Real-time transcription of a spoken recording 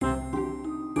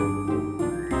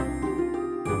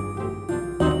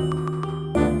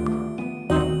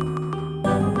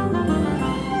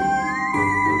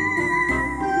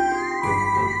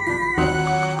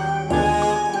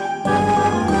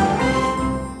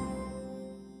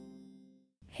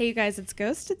Hey, you guys, it's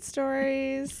Ghosted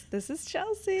Stories. This is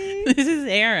Chelsea. This is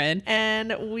Aaron.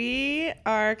 And we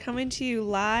are coming to you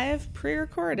live,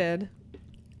 pre-recorded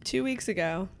 2 weeks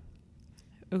ago.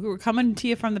 We're coming to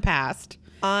you from the past.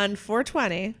 On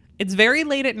 4/20. It's very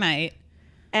late at night.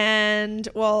 And,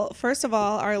 well, first of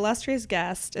all, our illustrious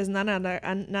guest is none other.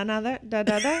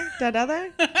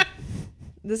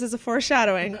 This is a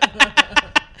foreshadowing.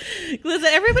 Listen,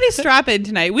 everybody strap in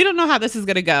tonight. We don't know how this is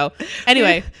going to go.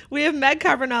 Anyway. We have Meg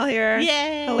Cupernall here.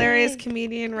 Yay. Hilarious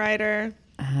comedian, writer.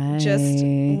 Hi. Just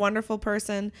wonderful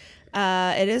person.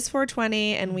 It is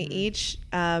 4/20, and we each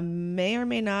may or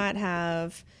may not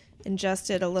have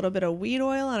ingested a little bit of weed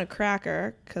oil on a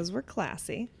cracker because we're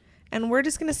classy. And we're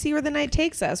just going to see where the night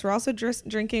takes us. We're also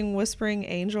drinking Whispering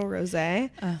Angel Rosé.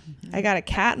 I got a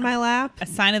cat in my lap. A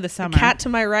sign of the summer. Cat to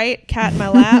my right, cat in my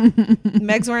lap.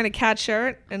 Meg's wearing a cat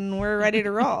shirt, and we're ready to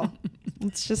roll.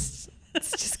 Let's just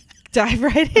dive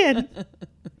right in.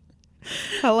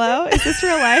 Hello? Is this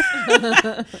real life?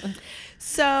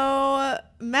 So,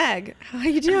 Meg, how are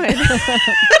you doing?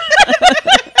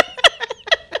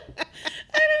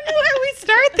 I don't know how we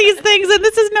start these things, and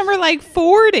this is number like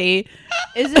 40.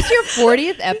 Is this your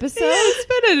 40th episode? Yeah, it's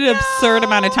been an absurd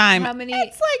amount of time. How many?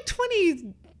 It's like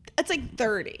 20. It's like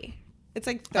 30. It's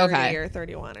like 30 Okay. or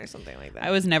 31 or something like that.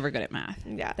 I was never good at math.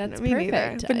 Yeah, That's me neither.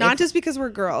 perfect. But not just because we're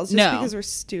girls, just No. because we're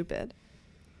stupid.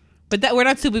 But we're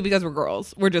not stupid because we're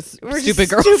girls. We're just We're stupid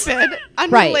just girls. stupid,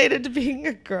 unrelated to being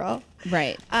a girl.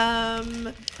 Right. Oh,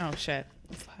 shit.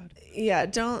 That's loud. Yeah,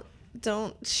 don't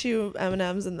chew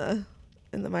M&Ms in the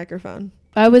microphone.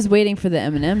 I was waiting for the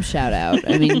M&M shout out.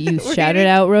 I mean, you We're shouted eating-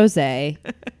 out rosé.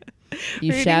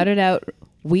 You We're shouted out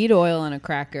weed oil on a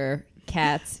cracker,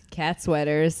 cat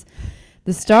sweaters.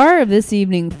 The star of this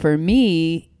evening for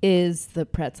me is the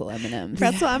pretzel M&Ms.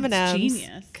 Pretzel Yeah, M&Ms. it's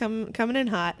genius. Coming in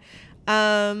hot.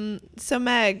 So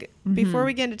Meg, before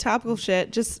we get into topical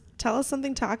shit, just tell us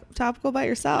something topical about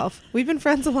yourself. We've been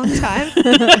friends a long time.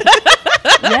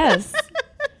 Yes.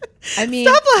 I mean,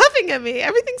 Stop laughing at me.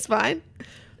 Everything's fine.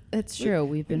 that's true.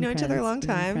 We've been known each other a long We've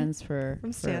been time friends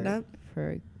from stand-up.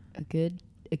 for a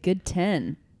good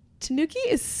 10. Tanuki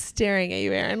is staring at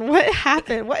you, Aaron. What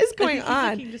happened? What is going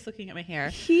on? Just looking at my hair.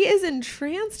 He is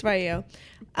entranced by you.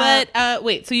 But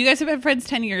wait, so you guys have been friends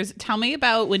 10 years. Tell me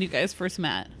about when you guys first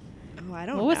met. I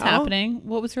don't know. What was happening?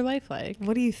 What was your life like?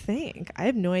 What do you think? I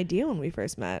have no idea when we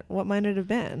first met. What might it have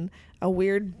been? A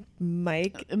weird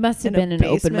mic? It must have in a been an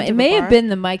open basement mic. It of a may bar? have been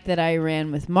the mic that I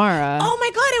ran with Mara. Oh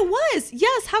my God, it was.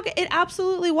 Yes, it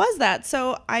absolutely was that.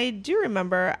 So I do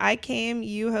remember I came,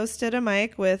 you hosted a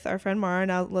mic with our friend Mara,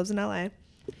 now lives in LA.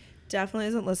 Definitely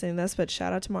isn't listening to this, but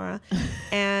shout out to Mara.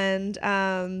 And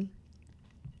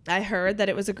I heard that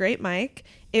it was a great mic.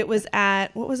 It was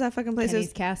at, what was that fucking place?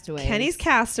 Kenny's Castaway. Kenny's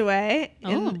Castaway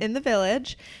Oh. in the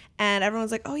Village. And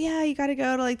everyone's like, oh yeah, you got to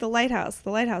go to like the lighthouse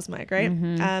mic, right?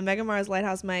 Megan Mara's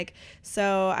lighthouse mic.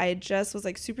 So I just was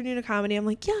like super new to comedy. I'm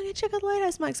like, yeah, I'm gonna check out the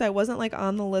lighthouse mic. So I wasn't like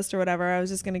on the list or whatever. I was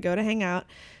just gonna go to hang out.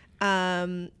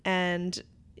 And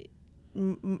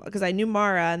because I knew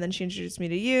Mara, and then she introduced me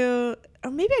to you.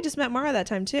 Or maybe I just met Mara that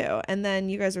time too. And then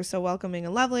you guys were so welcoming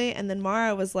and lovely. And then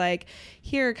Mara was like,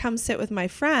 here, come sit with my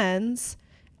friends.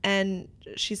 And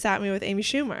she sat me with Amy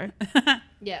Schumer.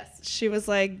 Yes. She was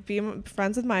like, be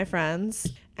friends with my friends.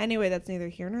 Anyway, that's neither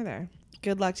here nor there.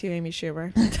 Good luck to you, Amy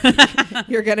Schumer.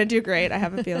 You're going to do great. I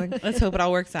have a feeling. Let's hope it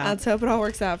all works out. Let's hope it all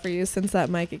works out for you since that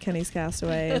mic at Kenny's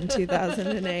Castaway in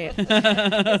 2008.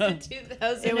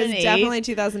 It was definitely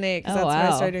 2008 because that's when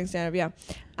I started doing stand-up.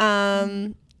 Yeah.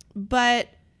 But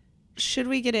should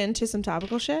we get into some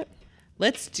topical shit?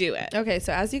 Let's do it. Okay,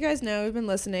 so as you guys know, we've been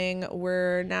listening.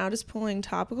 We're now just pulling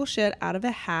topical shit out of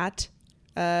a hat,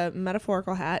 a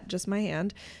metaphorical hat, just my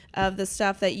hand, of the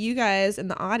stuff that you guys in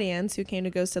the audience who came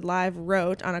to Ghosted Live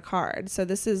wrote on a card. So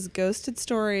this is Ghosted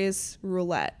Stories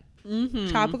roulette.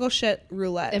 Topical shit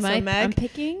roulette. Am so I? Meg, I'm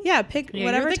picking. yeah, pick Yeah,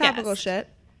 whatever you're the topical guest. shit.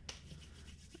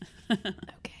 Okay.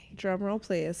 Drum roll,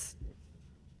 please.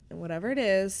 And whatever it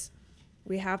is,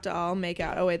 we have to all make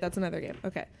out. Oh wait, that's another game.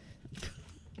 Okay.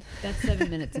 That's 7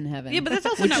 minutes in heaven. Yeah, but that's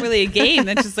also not really a game.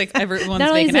 That's just like everyone's Not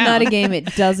only is making it not out. a game, it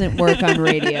doesn't work on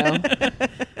radio.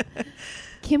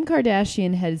 Kim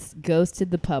Kardashian has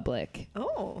ghosted the public.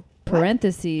 Oh.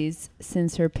 Parentheses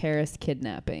since her Paris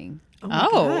kidnapping. Oh my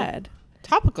Oh. God.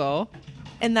 Topical.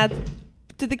 And that,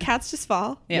 did the cats just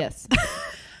fall? Yeah. Yes.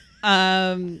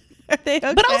 Are they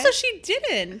okay? But also she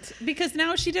didn't, because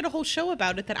now she did a whole show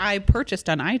about it that I purchased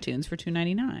on iTunes for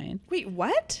 $2.99. Wait,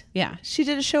 what? Yeah. She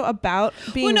did a show about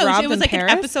being Well, no, robbed it was in like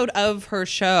Paris? an episode of her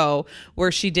show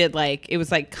where she did like, it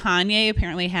was like Kanye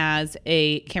apparently has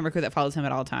a camera crew that follows him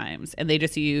at all times, and they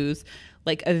just use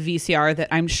like a VCR that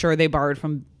I'm sure they borrowed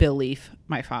from Bill Leaf,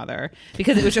 my father,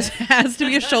 because it was just has to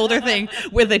be a shoulder thing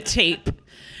with a tape.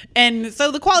 And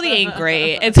so the quality ain't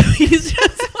great. And so he's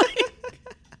just like,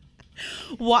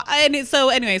 why? And so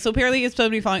anyway, so apparently it's supposed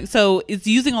to be following. So it's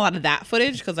using a lot of that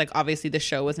footage because like obviously the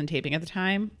show wasn't taping at the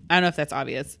time. I don't know if that's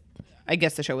obvious. I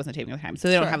guess the show wasn't taping at the time. So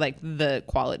they don't have like the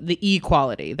quality, the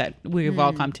E-quality that we've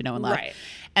all come to know and love. Right.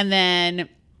 And then,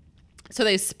 so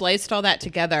they spliced all that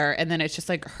together, and then it's just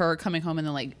like her coming home and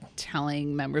then like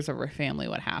telling members of her family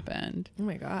what happened. Oh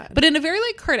my God. But in a very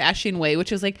like Kardashian way,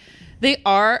 which is like, they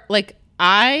are like,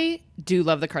 I do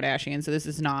love the Kardashians, so this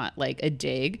is not like a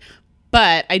dig,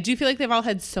 but I do feel like they've all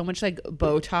had so much like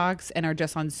Botox and are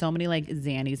just on so many like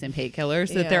Xannies and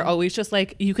painkillers that they're always just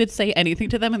like, you could say anything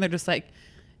to them and they're just like,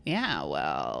 yeah,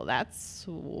 well, that's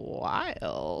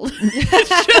wild.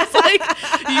 It's just like,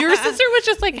 your sister was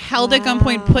just like held at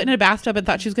gunpoint, put in a bathtub, and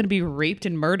thought she was going to be raped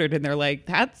and murdered. And they're like,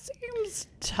 that seems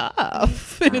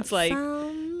tough. And it's like,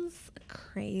 sounds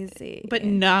crazy. but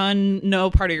no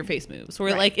part of your face moves.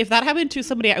 Where like, if that happened to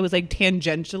somebody I was like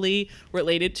tangentially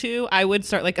related to, I would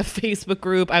start like a Facebook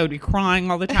group. I would be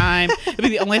crying all the time. It'd be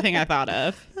the only thing I thought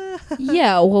of.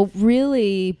 Yeah, well,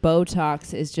 really,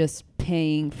 Botox is just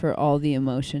paying for all the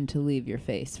emotion to leave your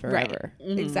face forever.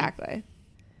 Right. Exactly.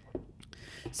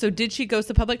 So did she ghost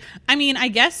the public? I mean, I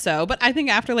guess so. But I think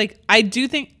after like, I do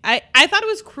think, I thought it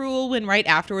was cruel when right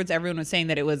afterwards everyone was saying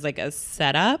that it was like a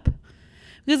setup.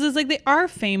 Because it's like, they are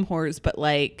fame whores, but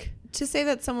like, To say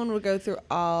that someone would go through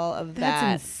all of that's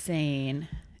that. insane.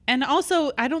 And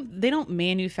also, they don't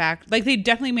manufacture, like they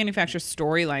definitely manufacture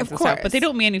storylines and stuff, course. but they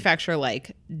don't manufacture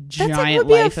like giant That would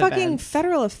be a life fucking events.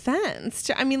 federal offense.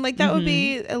 I mean, like that would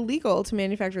be illegal to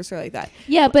manufacture a story like that.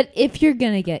 Yeah, but if you're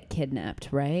going to get kidnapped,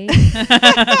 right?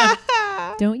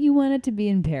 Don't you want it to be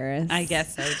in Paris? I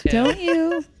guess so too. Don't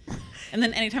you? And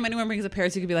then anytime anyone brings up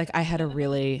Paris, you could be like, I had a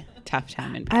really tough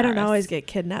time in Paris. I don't always get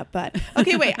kidnapped, but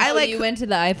okay, wait. I like You went to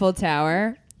the Eiffel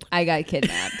Tower. I got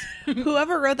kidnapped.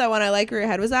 whoever wrote that one. I like where your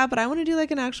head was at, but I want to do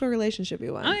like an actual relationship-y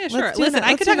one. Oh yeah, sure. Let's do Listen, I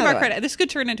let's could do talk about another one. this could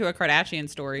turn into a Kardashian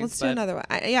story. Let's do another one.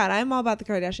 Yeah, and I'm all about the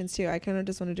Kardashians too. I kind of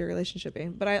just want to do relationship-y,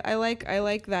 but I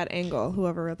like that angle.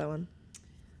 Whoever wrote that one.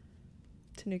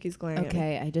 Tanuki's glaring at me.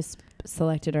 Okay, I just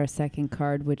selected our second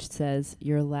card, which says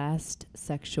your last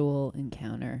sexual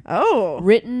encounter. Oh,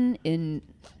 Written in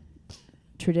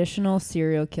traditional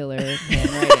serial killer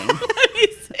handwriting.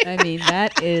 I mean,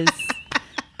 that is...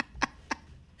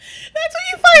 That's what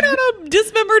you find on a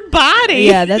dismembered body.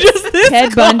 Yeah, that's Just this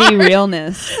Ted card. Bundy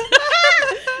realness.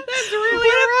 That's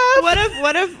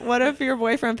really rough. what if your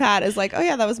boyfriend Pat is like, oh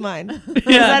yeah, that was mine. Is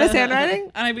that his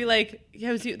handwriting? And I'd be like, yeah,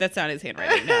 it was you. That's not his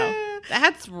handwriting. No,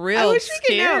 that's I real wish we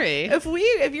could know. scary.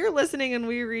 If you're listening and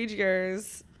we read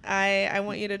yours, I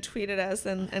want you to tweet at us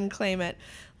and claim it.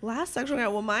 Last sexual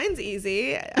encounter. Well, mine's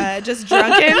easy. Just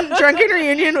drunken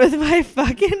reunion with my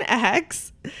fucking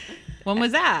ex. When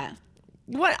was that?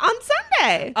 What, on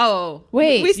Sunday? Oh,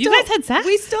 Wait, you guys had sex?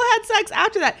 We still had sex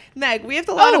after that. Meg, we have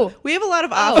a lot of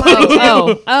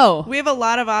offlining. Oh. We have a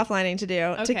lot of offlining to do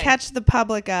to Okay. catch the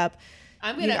public up.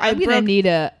 I'm I gonna broke- need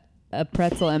a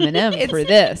pretzel M&M for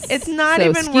this. it's not so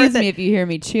even excuse worth me it. if you hear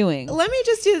me chewing. Let me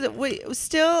just do that. We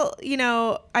still,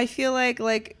 I feel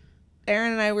like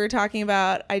Aaron and I were talking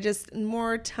about.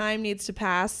 More time needs to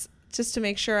pass just to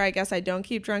make sure. I guess I don't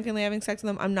keep drunkenly having sex with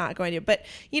them. I'm not going to. But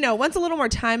once a little more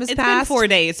time has It's passed, been 4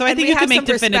 days, so I and think we you can have make some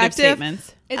definitive perspective,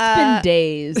 statements. It's been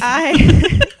days.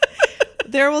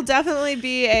 There will definitely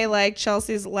be a like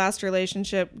Chelsea's last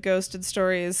relationship ghosted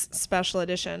stories special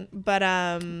edition. But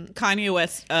Kanye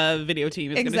West video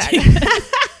team is exactly. going to take.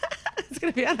 It's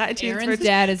gonna be on iTunes. Aaron's for,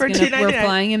 dad is for gonna. We're $2.99.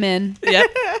 flying him in. Yep,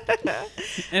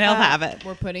 and he'll have it.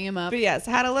 We're putting him up. But yes,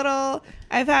 there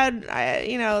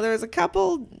was a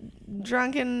couple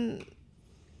drunken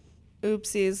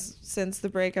oopsies since the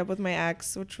breakup with my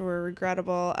ex, which were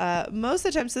regrettable. Most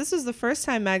of the time, so this was the first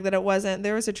time, Meg, that it wasn't.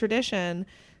 There was a tradition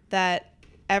that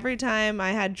every time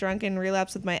I had drunken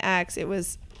relapse with my ex, it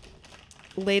was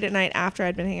late at night after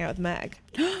I'd been hanging out with Meg.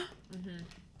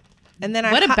 And then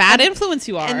What a bad influence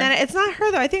you are. And then it's not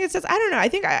her though. I think it's just I don't know. I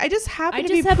think I just happen I to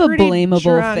just be have a pretty blamable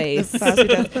drunk face. the past few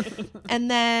days.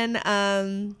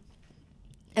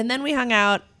 And then we hung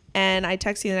out, and I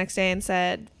texted you the next day and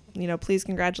said, please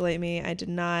congratulate me. I did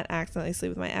not accidentally sleep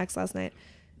with my ex last night.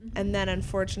 And then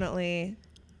unfortunately,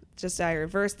 just I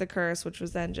reversed the curse, which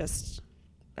was then just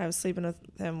I was sleeping with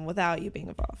him without you being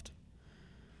involved.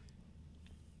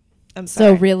 I'm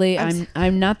sorry. So really,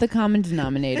 I'm not the common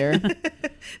denominator.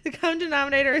 The common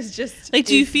denominator is just Like,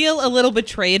 do you feel a little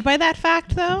betrayed by that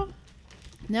fact, though?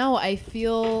 No, I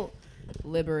feel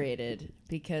liberated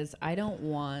because I don't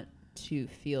want to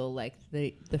feel like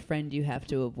the friend you have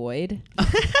to avoid.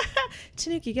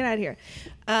 Tanuki, get out of here.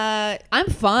 I'm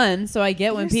fun, so I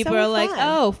get when You're people so are like, fun.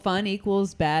 "Oh, fun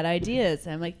equals bad ideas."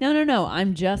 I'm like, "No,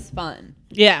 I'm just fun.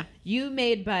 Yeah. You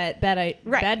made bad Right.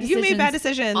 decisions. You made bad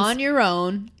decisions on your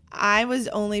own." I was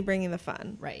only bringing the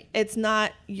fun. Right. It's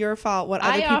not your fault what I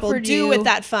other people offered do you with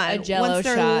that fun a Jell-O once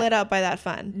they're shot. lit up by that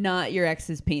fun. Not your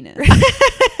ex's penis.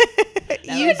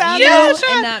 You was found you out.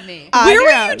 and not me. Where your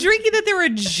were own. you drinking that there were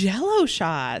Jell-O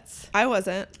shots? I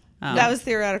wasn't. Oh. That was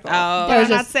theoretical. Oh. But That was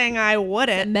I'm not just- saying I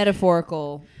wouldn't.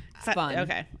 Metaphorical fun.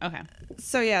 Okay.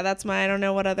 So yeah, that's my. I don't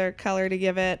know what other color to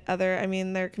give it. I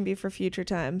mean, there can be for future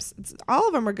times. All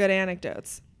of them are good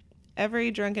anecdotes.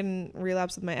 Every drunken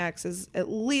relapse with my ex is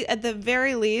at the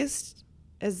very least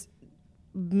has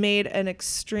made an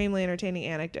extremely entertaining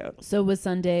anecdote. So was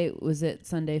it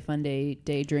Sunday fun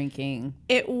day drinking?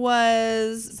 It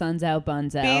was Suns out,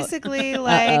 buns out. basically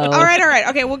like Uh-oh. all right.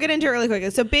 Okay, we'll get into it really quickly.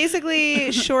 So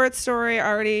basically, short story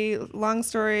already long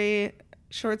story,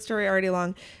 short story already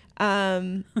long.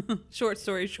 Short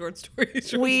story.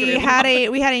 We had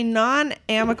a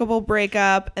non-amicable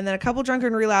breakup and then a couple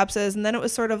drunken relapses, and then it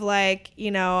was sort of like,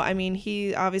 I mean,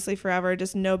 he obviously forever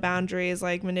just no boundaries,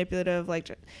 like manipulative, like.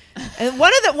 And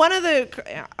one of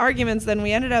the arguments, then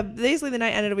we ended up basically the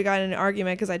night ended, we got in an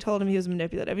argument because I told him he was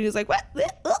manipulative. He was like, "What?"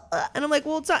 And I'm like,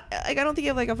 "Well, it's not like I don't think you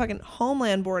have like a fucking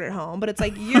Homeland board at home, but it's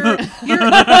like you." But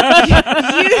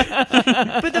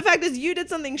the fact is, you did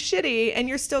something shitty, and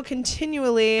you're still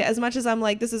continually, as much as I'm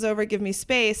like, this is over, give me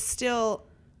space, still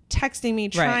texting me,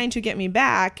 trying to get me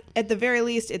back. At the very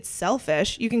least, it's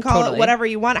selfish. You can call it whatever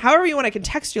you want, however you want to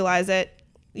contextualize it.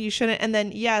 You shouldn't. And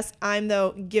then, yes, I'm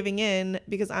though giving in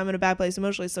because I'm in a bad place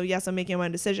emotionally. So yes, I'm making my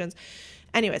own decisions.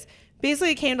 Anyways,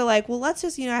 basically it came to like, well, let's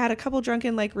just, I had a couple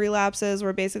drunken like relapses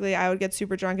where basically I would get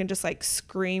super drunk and just like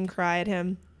scream, cry at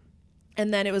him.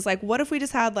 And then it was like, what if we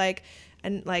just had like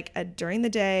a during the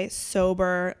day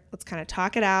sober, let's kind of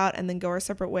talk it out and then go our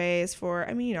separate ways for,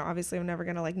 obviously I'm never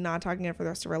going to like not talking it for the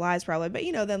rest of our lives probably, but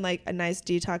then like a nice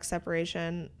detox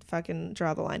separation, fucking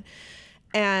draw the line.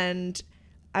 And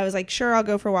I was like, sure, I'll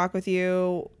go for a walk with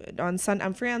you on Sunday.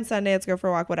 I'm free on Sunday. Let's go for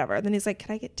a walk, whatever. Then he's like,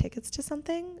 can I get tickets to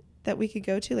something that we could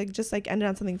go to? Like just like end it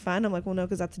on something fun. I'm like, well, no,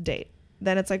 because that's a date.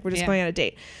 Then it's like we're just going on a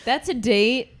date. That's a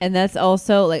date, and that's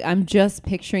also like I'm just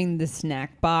picturing the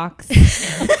snack box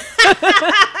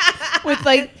with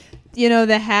like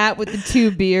the hat with the two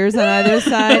beers on either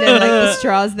side and like the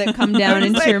straws that come down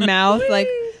into your mouth. Like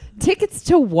tickets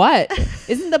to what?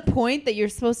 Isn't the point that you're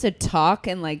supposed to talk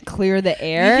and like clear the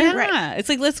air? Yeah, Right. it's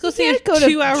like let's go see a Go to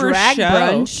 2-hour drag show.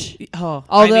 brunch. Oh,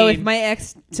 Although if my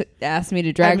ex asked me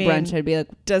to drag I mean, brunch, I'd be like,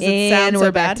 does it sound so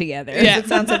we're bad? back together. Does it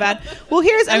sound so bad? Well,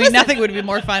 nothing would be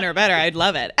more fun or better. I'd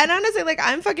love it. And honestly, like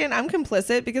I'm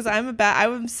complicit because I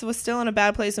was still in a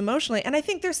bad place emotionally. And I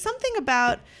think there's something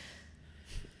about,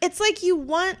 it's like you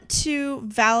want to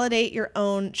validate your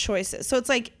own choices. So it's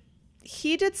like,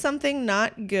 he did something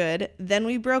not good, then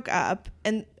we broke up,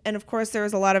 and of course there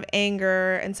was a lot of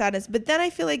anger and sadness, but then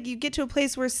I feel like you get to a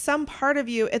place where some part of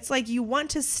you, it's like you want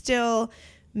to still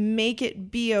make it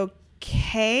be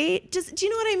okay. Do you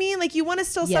know what I mean? Like you want to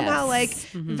still somehow like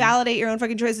validate your own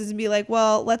fucking choices and be like,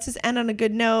 well, let's just end on a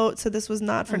good note, so this was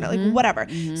not for like whatever.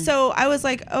 So I was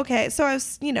like, okay, so I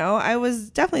was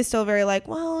definitely still very like,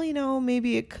 well,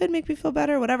 maybe it could make me feel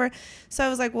better, whatever. So I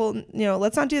was like, well,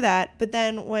 let's not do that. But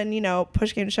then when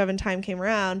push came to shove and time came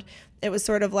around, it was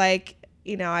sort of like,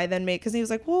 I then made, because he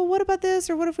was like, well, what about this,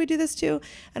 or what if we do this too?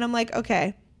 And I'm like,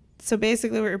 okay, so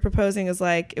basically what you're proposing is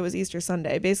like, it was Easter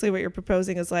Sunday, basically what you're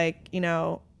proposing is like,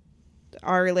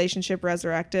 our relationship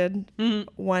resurrected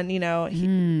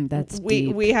one, that's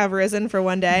we have risen for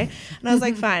one day. And I was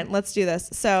like, fine, let's do this.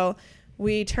 So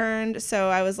we turned, so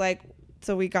I was like,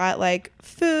 so we got like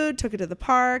food, took it to the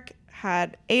park,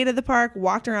 ate at the park,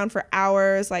 walked around for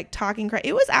hours, like talking.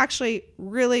 It was actually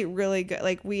really, really good.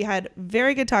 Like we had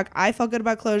very good talk. I felt good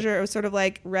about closure. It was sort of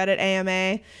like Reddit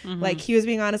AMA. Like he was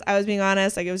being honest, I was being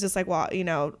honest. Like it was just like, well,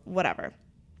 whatever.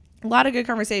 A lot of good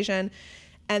conversation.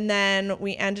 And then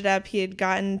we ended up, he had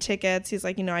gotten tickets. He's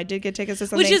like, I did get tickets to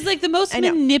something. Which is like the most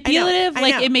manipulative. I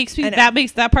know. It makes me,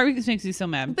 that part makes me so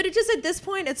mad. But it just, at this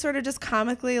point, it's sort of just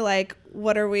comically like,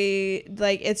 what are we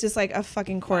like? It's just like a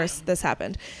fucking course. This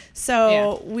happened.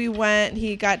 So we went.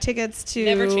 He got tickets to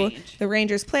the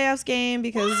Rangers playoffs game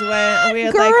because when we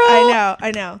had Girl? like,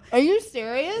 I know. Are you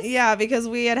serious? Yeah, because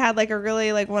we had like a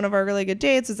really like one of our really good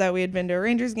dates was that we had been to a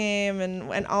Rangers game,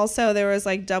 and also there was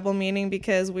like double meaning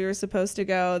because we were supposed to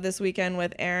go this weekend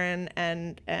with Aaron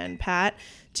and Pat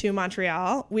to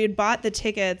Montreal. We had bought the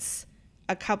tickets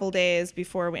a couple days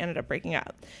before we ended up breaking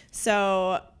up.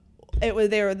 So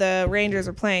the Rangers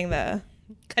were playing the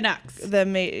Canucks. The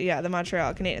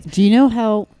Montreal Canadiens. Do you know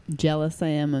how jealous I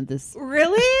am of this?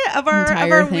 Really? Of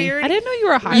our thing? weird. I didn't know you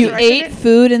were a high. You ate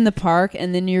food in the park,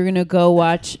 and then you're gonna go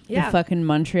watch the fucking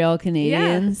Montreal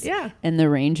Canadiens and the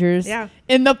Rangers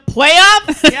in the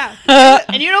playoffs. Yeah.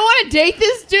 And you don't want to date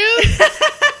this dude?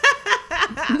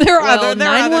 There are other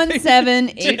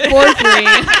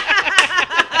 917-843.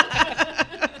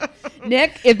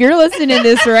 Nick, if you're listening to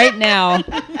this right now,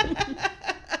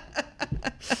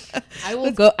 I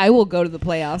will go to the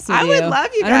playoffs with I you. would love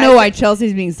you guys. I don't know why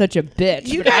Chelsea's being such a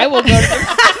bitch, but I will go to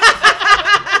the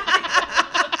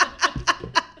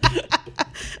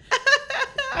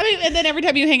I mean, and then every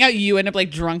time you hang out, you end up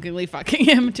like drunkenly fucking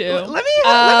him too. Let me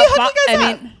hook you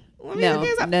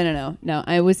guys up. No.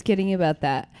 I was kidding about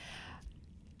that.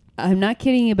 I'm not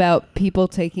kidding about people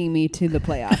taking me to the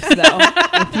playoffs, though.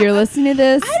 If you're listening to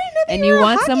this and you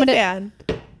want someone to, fan.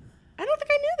 I don't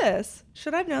think I knew this.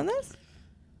 Should I have known this?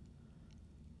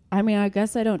 I mean, I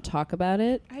guess I don't talk about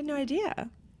it, I had no idea.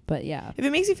 but yeah. If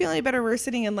it makes you feel any better, we're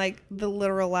sitting in like the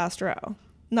literal last row.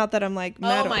 Not that I'm like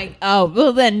mad. Oh,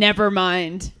 well then, never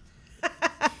mind.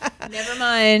 Never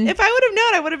mind. If I would have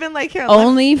known, I would have been like, here.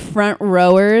 Only front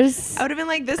rowers. I would have been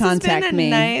like, this has been a me.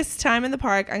 nice time in the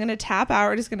park. I'm gonna tap out.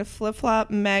 We're just gonna flip flop,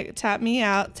 tap me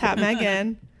out, tap Meg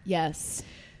in. Yes.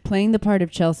 Playing the part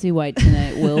of Chelsea White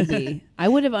tonight will be. I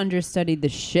would have understudied the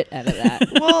shit out of that.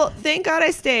 Well, thank God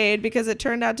I stayed because it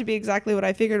turned out to be exactly what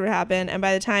I figured would happen. And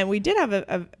by the time we did have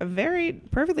a very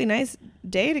perfectly nice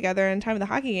day together in time of the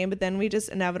hockey game, but then we just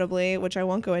inevitably, which I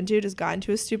won't go into, just got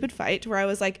into a stupid fight where I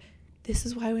was like, this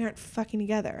is why we aren't fucking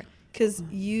together. Because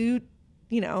you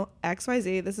know,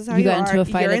 XYZ, this is how you got are. Into a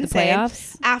fight You're at insane. The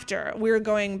playoffs? After. We were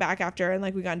going back after and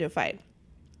like we got into a fight.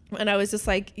 And I was just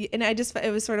like, and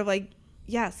it was sort of like,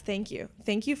 yes, thank you.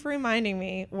 Thank you for reminding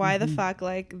me why the fuck,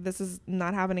 like, this is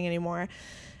not happening anymore.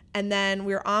 And then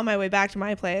we were on my way back to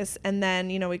my place. And then,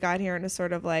 you know, we got here and it's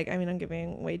sort of like, I mean, I'm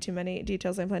giving way too many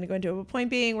details I'm planning to go into. But point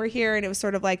being, we're here and it was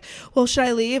sort of like, well, should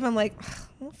I leave? I'm like, I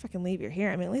don't fucking leave. You're here.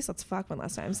 I mean, at least let's fuck one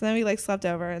last time. So then we like slept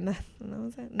over and that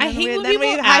was it. And I hate when then people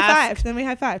we ask, Then we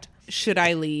high-fived. should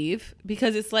I leave?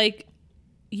 Because it's like,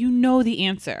 you know the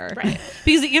answer. Right.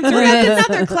 Because the answer That's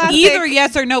another classic. either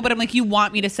yes or no, but I'm like, you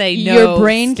want me to say no. Your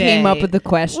brain stay. came up with the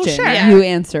question. Well, sure. You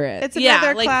answer it. It's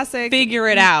another like, classic. Figure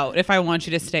it out if I want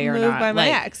you to stay or move not. by my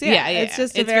like, ex. Yeah. It's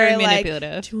just a very very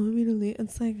manipulative. Like, do you want me to leave?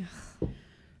 It's like.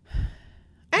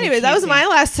 Anyway, that was my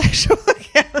last sexual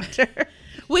encounter.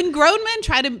 When grown men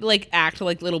try to like act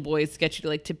like little boys to get you to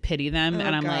like to pity them,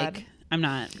 and I'm God. like, I'm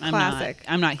not Classic.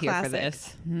 here for Classic.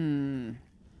 this.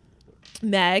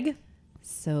 Meg.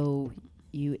 So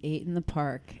you ate in the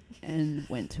park and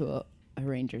went to a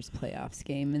Rangers playoffs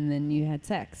game, and then you had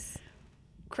sex.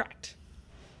 Correct.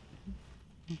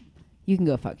 You can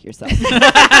go fuck yourself.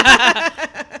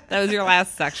 That was your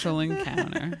last sexual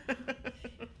encounter.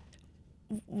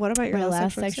 What about your My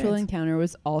last sexual experience? encounter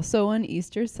was also on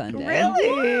Easter Sunday.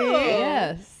 Really?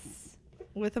 Yes.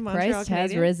 With a Montreal Christ has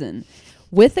Canadian? risen.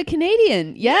 With a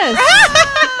Canadian. Yes.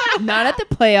 Not at the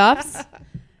playoffs.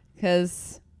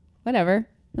 Because whatever.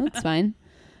 That's fine.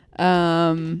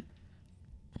 Yeah.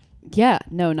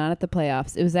 No, not at the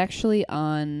playoffs. It was actually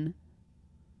on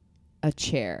a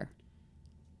chair.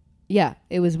 Yeah.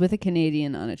 It was with a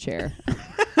Canadian on a chair.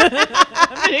 I'm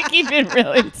going to keep it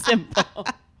really simple.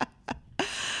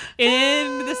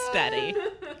 In the study.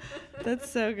 That's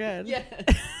so good. Yeah.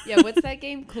 Yeah. What's that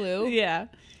game? Clue? Yeah.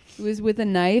 It was with a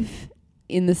knife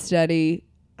in the study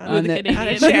With a Canadian. On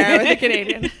a chair with a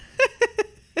Canadian.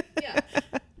 Yeah.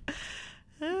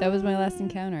 That was my last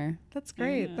encounter. That's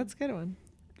great. That's a good one.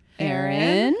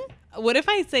 Aaron? What if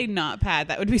I say not Pat?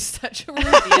 That would be such a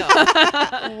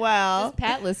reveal. Well,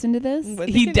 Pat, listen to this.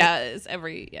 He does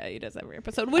every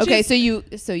episode. Which Okay,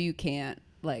 is, so you can't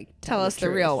like Tell us the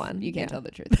truth. real one. You can't Yeah. tell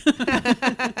the truth.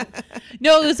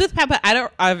 no, it was with Pat, but I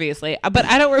don't obviously, but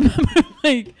I don't remember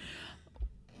like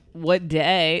what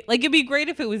day. Like it'd be great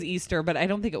if it was Easter, but I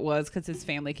don't think it was because his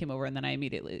family came over and then I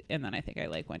think I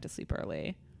like went to sleep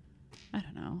early. I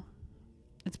don't know.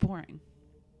 It's boring.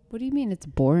 What do you mean it's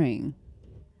boring?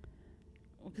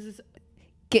 Because it's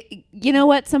You know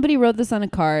what? Somebody wrote this on a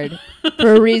card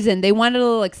for a reason. They wanted a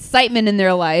little excitement in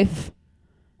their life.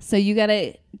 So you got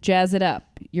to jazz it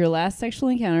up. Your last sexual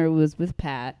encounter was with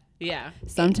Pat. Yeah.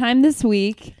 Sometime this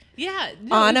week. Yeah.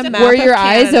 On a map Were of your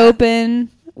eyes Canada.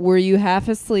 open? Were you half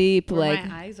asleep? Were like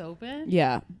my eyes open?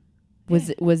 yeah. Was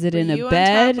it Were in you a on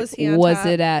bed? top? Was he on Was top?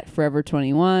 it at Forever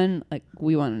 21? Like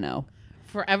we want to know.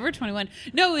 Forever 21.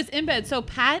 No, it was in bed. So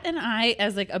Pat and I,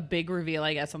 as like a big reveal,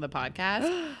 I guess, on the podcast,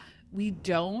 we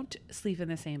don't sleep in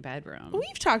the same bedroom.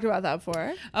 We've talked about that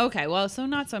before. Okay, well, so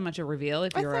not so much a reveal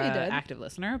if I you're thought you an did. active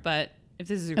listener, but if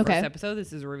this is your Okay. first episode,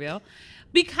 this is a reveal.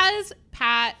 Because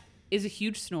Pat is a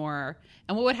huge snorer,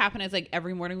 and what would happen is like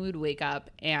every morning we would wake up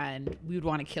and we would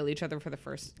want to kill each other for the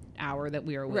first hour that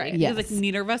we were awake. Right. Because Yes. like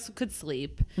neither of us could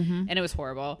sleep, and it was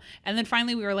horrible. And then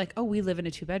finally we were like, oh, we live in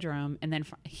a 2-bedroom, and then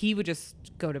he would just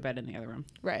go to bed in the other room.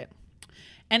 Right.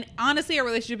 And honestly, our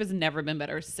relationship has never been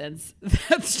better since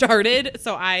that started.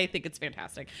 So I think it's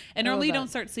fantastic. And normally you that. don't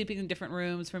start sleeping in different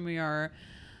rooms from your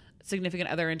significant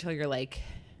other until you're like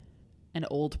an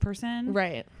old person.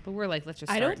 Right. But we're like, let's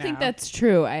just I start don't think now. that's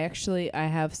true. I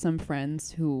have some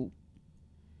friends who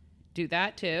Do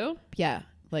that too. yeah,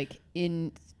 like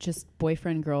in just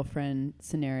boyfriend girlfriend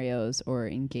scenarios or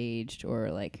engaged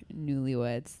or like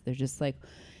newlyweds, they're just like,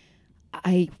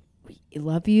 I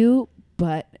love you,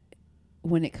 but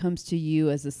when it comes to you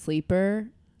as a sleeper,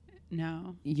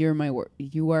 No.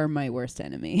 you are my worst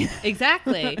enemy.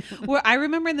 Exactly. Well, I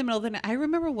remember in the middle of the night, I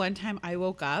remember one time I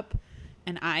woke up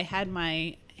and I had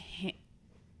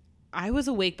I was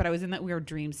awake, but I was in that weird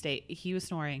dream state. He was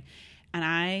snoring and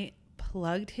I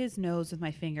plugged his nose with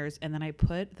my fingers and then I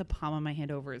put the palm of my hand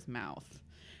over his mouth.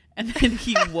 And then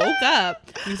he woke up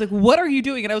and he was like, what are you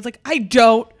doing? And I was like, I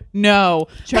don't know.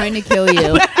 Trying to kill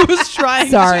you. I was trying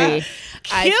Sorry. to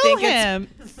I kill think him.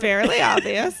 it's fairly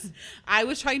obvious. I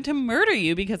was trying to murder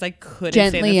you because I couldn't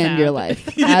Gently say the end your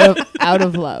sound. life out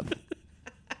of love.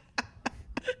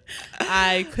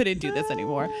 I couldn't do this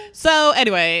anymore. So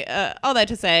anyway, all that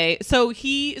to say, so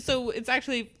it's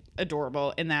actually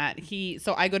adorable in that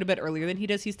so I go to bed earlier than he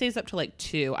does. He stays up till like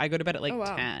 2. I go to bed at like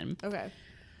 10. Okay.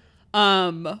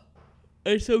 And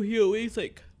so he always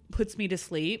like puts me to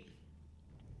sleep.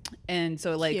 And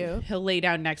so like Cute. he'll lay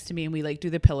down next to me and we like do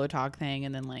the pillow talk thing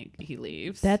and then like he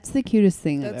leaves. That's the cutest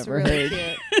thing I've That's ever really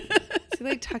heard. cute. Does he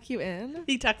like tuck you in?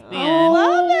 he tucks me Oh,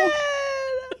 love in. it.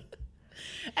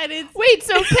 And it's Wait,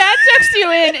 so Pat tucks you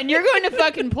in and you're going to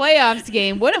fucking playoffs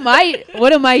game. What am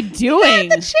I doing?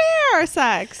 The chair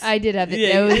sex. I did have it.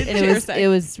 Yeah, you did chair sex. It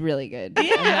was really good.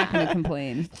 I'm not going to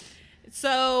complain.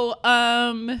 So,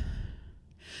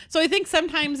 so I think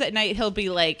sometimes at night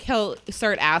he'll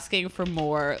start asking for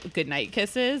more goodnight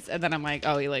kisses, and then I'm like,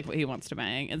 oh, he wants to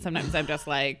bang, and sometimes I'm just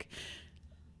like,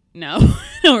 no,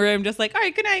 or I'm just like, all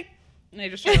right, good night, and I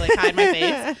just try to like hide my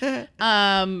face,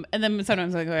 and then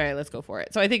sometimes I'm like, all right, let's go for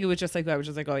it. So I think it was just like I was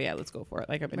just like, oh yeah, let's go for it,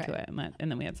 like I'm into it,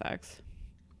 and then we had sex.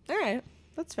 All right.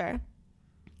 That's fair.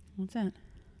 That's it.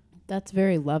 That's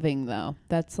very loving, though.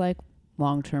 That's like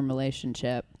long-term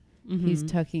relationship. Mm-hmm. He's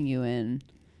tucking you in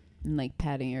and like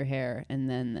patting your hair, and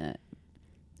then that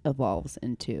evolves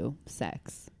into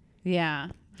sex. Yeah.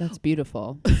 That's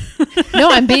beautiful. No,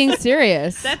 I'm being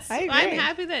serious. I agree. I'm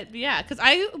happy that because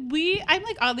I'm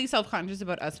like oddly self-conscious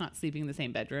about us not sleeping in the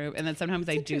same bedroom, and then sometimes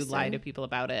I do lie to people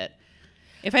about it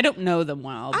if I don't know them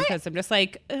well, because I'm just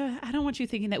like, I don't want you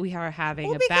thinking that we are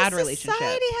having a bad relationship.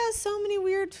 Society has so many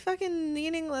weird, fucking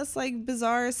meaningless, like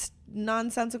bizarre,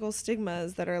 nonsensical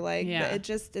stigmas that are like,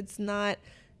 it's not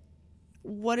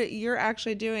what you're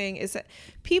actually doing. Is that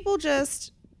people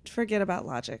just forget about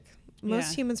logic.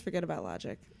 Most humans forget about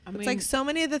logic. It's like so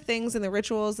many of the things and the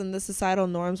rituals and the societal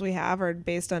norms we have are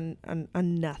based on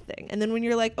nothing. And then when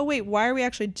you're like, oh wait, why are we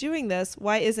actually doing this?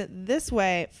 Why isn't this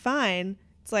way fine?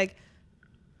 It's like,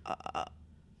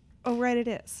 oh right, it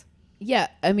is. Yeah,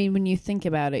 I mean, when you think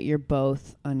about it, you're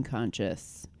both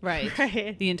unconscious. Right.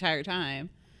 Right. The entire time.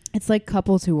 It's like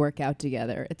couples who work out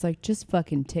together. It's like, just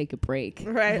fucking take a break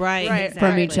Right. Right. Right.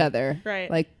 from Exactly. each other. Right.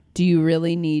 Like, do you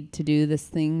really need to do this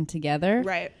thing together?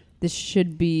 Right. This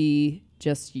should be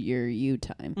just your you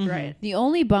time. Mm-hmm. Right. The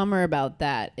only bummer about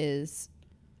that is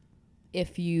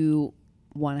if you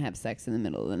want to have sex in the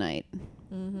middle of the night.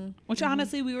 Which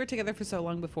honestly, we were together for so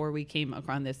long before we came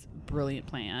upon this brilliant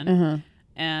plan. Uh-huh.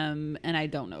 And I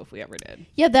don't know if we ever did.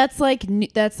 Yeah, that's like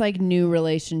new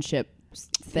relationship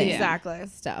thing. Exactly.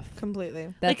 Stuff.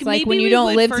 Completely. That's Like, like when maybe you we don't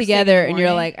would live first thing in together the and you're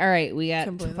morning. like, all right, we got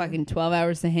Completely. fucking 12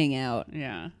 hours to hang out.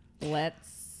 Yeah.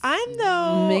 Let's I'm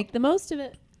though. make the most of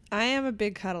it. I am a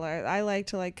big cuddler. I like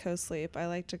to like co-sleep. I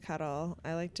like to cuddle.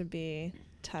 I like to be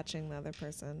touching the other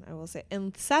person. I will say.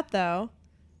 In set though,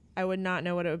 I would not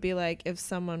know what it would be like if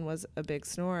someone was a big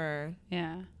snorer.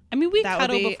 Yeah. I mean, we That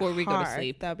cuddle would be before we go to hard.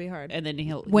 sleep. That would be hard. And then he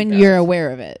when goes. you're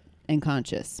aware of it and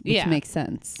conscious, which Yeah. makes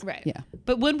sense. Right. Yeah.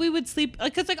 But when we would sleep,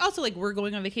 like, because like also like we're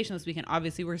going on vacation this weekend.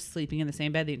 Obviously, we're sleeping in the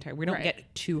same bed the entire. We don't Right. get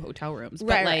 2 hotel rooms, but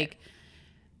Right, like, right.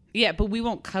 yeah, but we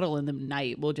won't cuddle in the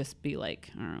night. We'll just be like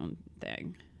our own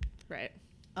thing. Right.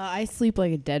 I sleep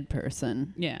like a dead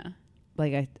person. Yeah.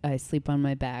 Like I sleep on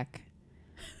my back.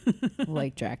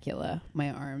 Like Dracula, my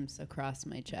arms across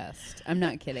my chest. I'm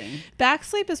not kidding. Back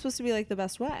sleep is supposed to be like the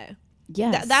best way.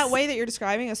 Yes. That way that you're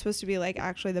describing is supposed to be like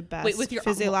actually the best. Wait, with your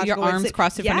physiological way to arms sleep.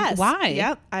 crossed in front of you? Yes. Why?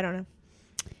 Yep. I don't know.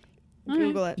 All right.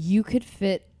 Google it. You could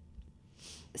fit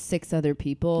 6 other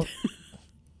people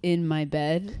in my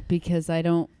bed because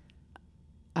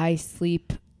I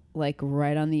sleep like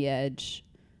right on the edge,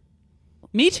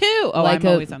 Me too. Oh, Like I'm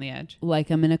a- always on the edge. like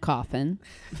I'm in a coffin.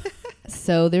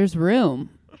 So there's room,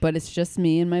 but it's just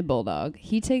me and my bulldog.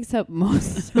 He takes up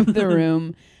most of the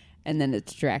room, and then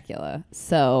it's Dracula.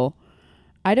 So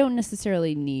I don't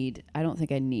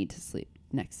think I need to sleep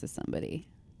next to somebody.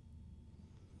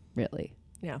 Really.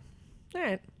 Yeah. All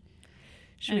right.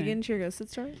 Should we get into your ghosted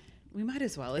story? We might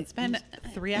as well. It's been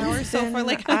 3 hours so far.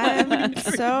 Like I'm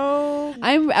so.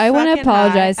 I want to Fucking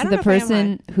apologize high. to I the don't know if I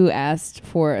am person who asked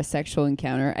for a sexual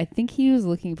encounter. I think he was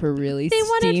looking for really They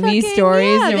wanted steamy fucking- stories.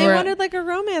 Yeah, and they we're- wanted like a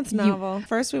romance novel.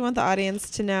 First, we want the audience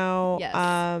to know,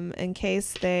 Yes. in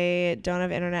case they don't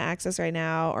have internet access right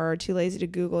now or are too lazy to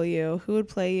Google you, who would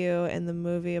play you in the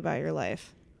movie about your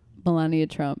life? Melania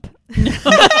Trump.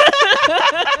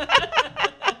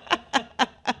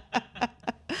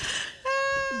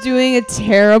 Doing a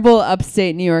terrible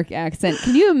upstate New York accent.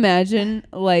 Can you imagine?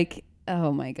 Like,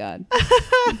 oh my God.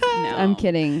 no. I'm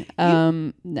kidding.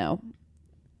 No.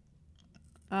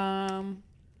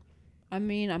 I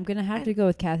mean, I'm gonna have to go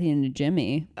with Kathy and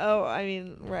Jimmy. Oh, I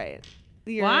mean, right.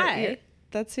 Why?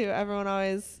 That's who everyone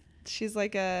always. She's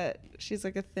like a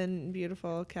thin,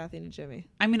 beautiful Kathy and Jimmy.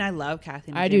 I mean, I love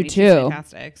Kathy. And I Jimmy. do She's too.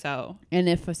 fantastic. So And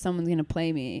if someone's gonna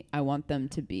play me, I want them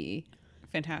to be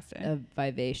fantastic. a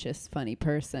vivacious, funny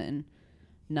person,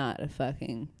 not a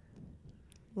fucking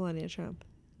Melania Trump.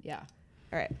 yeah.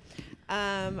 All right.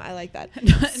 I like that.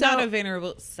 Not a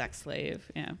vulnerable sex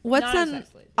slave. Yeah. What's Not a on? sex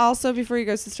slave. Also, before you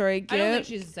go to the story, I don't think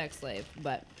she's a sex slave,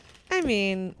 but I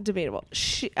mean, debatable.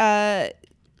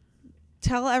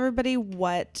 Tell everybody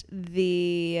what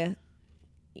give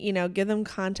them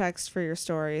context for your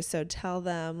story. So tell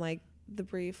them like the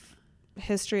brief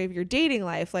history of your dating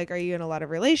life. Like, are you in a lot of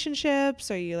relationships?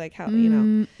 Are you like how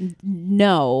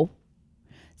no.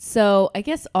 So I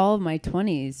guess all of my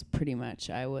 20s, pretty much,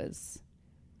 I was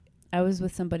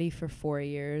with somebody for 4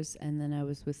 years, and then I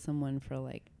was with someone for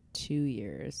like 2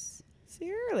 years. So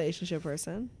you're a relationship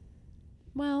person.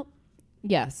 Well,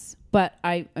 yes, but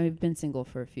I've been single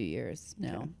for a few years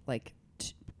now. Okay. Like,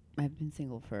 I've been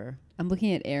single for. I'm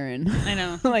looking at Erin. I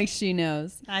know. Like she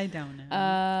knows. I don't know.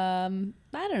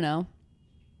 I don't know.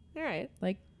 All right.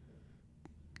 Like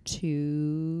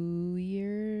 2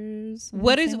 years.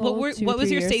 what I'm is single, what 2, was 3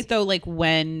 your years. state though? Like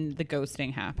when the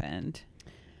ghosting happened?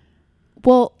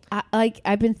 Well,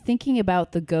 I've been thinking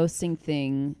about the ghosting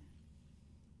thing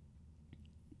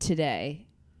today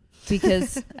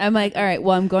because I'm like, all right,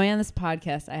 well, I'm going on this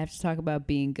podcast. I have to talk about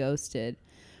being ghosted,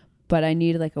 but I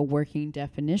need like a working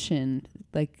definition.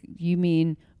 Like, you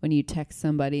mean when you text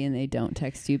somebody and they don't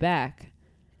text you back?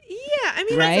 Yeah, I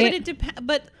mean, Right? but it depends.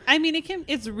 But I mean, it can.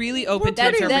 It's really open to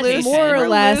pretty interpretation. that's more or We're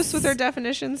less- loose with our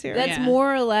definitions here. That's Yeah.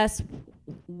 more or less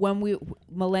when we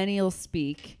millennials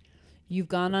speak. You've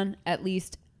gone on at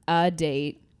least a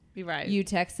date. You're right. You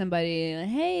text somebody,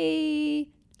 hey,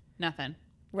 Nothing.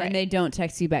 Right. and they don't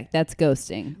text you back. That's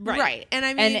ghosting. Right. And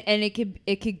I mean, And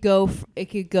it could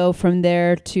go from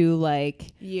there to like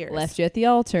years. left you at the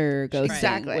altar ghosting.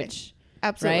 Exactly. Which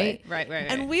Absolutely. right? Right.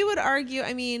 And we would argue,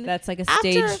 I mean, that's like a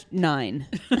After- stage 9.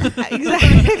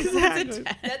 exactly.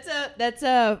 That's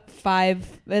a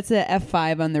 5. That's a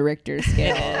F5 on the Richter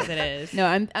scale. It is. No,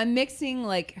 I'm mixing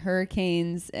like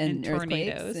hurricanes and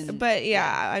earthquakes tornadoes. and But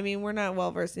yeah, I mean, we're not well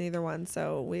versed in either one,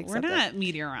 so we We're accept not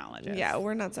meteorologists. Yeah,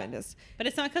 we're not scientists. But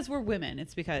it's not because we're women.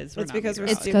 It's because we're It's not because we're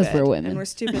It's stupid. 'cause we're women. And we're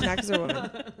stupid not because we're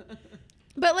women.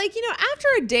 But like, after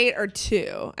a date or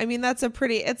two, I mean, that's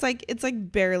it's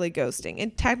like barely ghosting.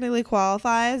 It technically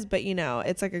qualifies, but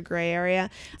it's like a gray area.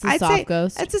 It's a soft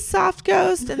ghost. It's a soft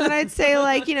ghost. And then I'd say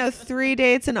like, 3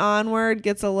 dates and onward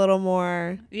gets a little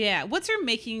more. Yeah. What's your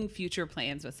making future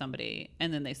plans with somebody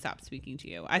and then they stop speaking to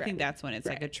you? I think that's when it's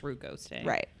like a true ghosting.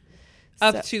 Right.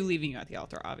 Up to leaving you at the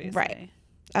altar, obviously. Right.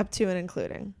 Up to and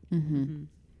including.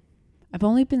 I've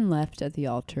only been left at the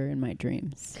altar in my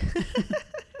dreams.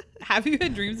 Have you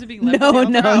had dreams of being left at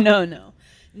the altar? No.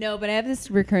 No, but I have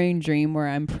this recurring dream where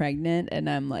I'm pregnant and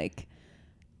I'm like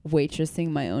waitressing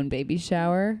my own baby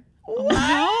shower.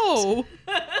 No.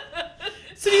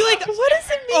 So do you like what does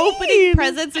it mean? opening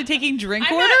presents and taking drink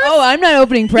orders? I'm not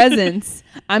opening presents.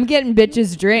 I'm getting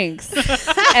bitches drinks.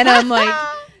 And I'm like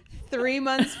 3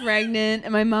 months pregnant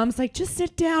and my mom's like, just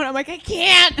sit down. I'm like, I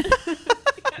can't.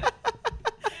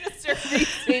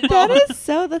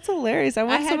 That's hilarious. I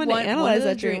want someone to analyze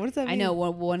that dream. What does that mean? I know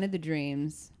one of the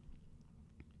dreams.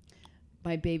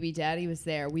 My baby daddy was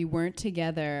there. We weren't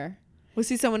together. Was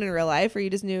he someone in real life, or you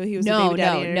just knew he was a baby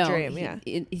daddy in your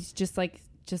dream? He's just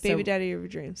baby daddy of your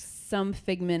dreams. Some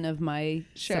figment of my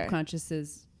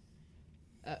subconscious's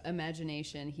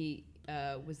imagination. He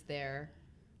was there.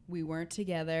 We weren't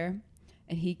together,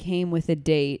 and he came with a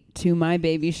date to my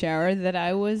baby shower that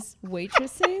I was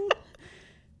waitressing.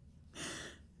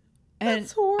 And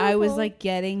That's horrible. I was like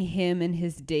getting him and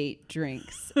his date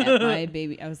drinks at my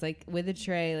baby. I was like with a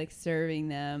tray, like serving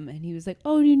them. And he was like,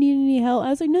 oh, do you need any help? I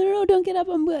was like, no, don't get up.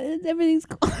 I'm good. Everything's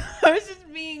cool. I was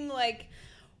just being like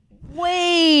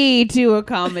way too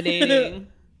accommodating.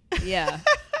 Yeah.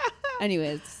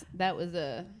 Anyways, that was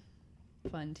a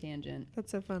fun tangent.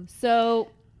 That's so fun. So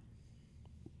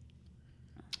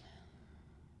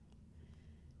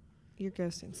your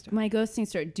ghosting story. my ghosting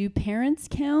story. Do parents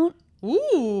count?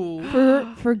 Ooh.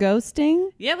 For ghosting?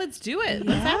 Yeah, let's do it.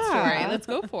 That's that story. Let's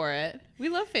go for it. We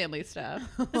love family stuff.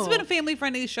 This has been a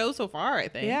family-friendly show so far, I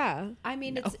think. Yeah. I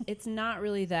mean, it's not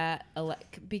really that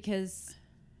because,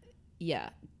 yeah,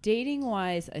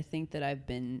 dating-wise, I think that I've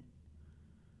been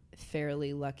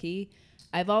fairly lucky.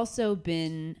 I've also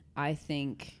been, I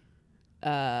think,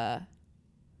 I've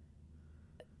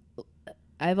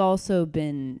also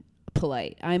been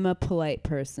polite. I'm a polite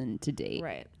person to date.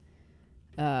 Right.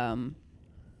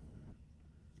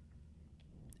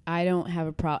 I don't have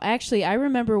a problem. Actually, I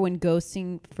remember when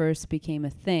ghosting first became a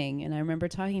thing, and I remember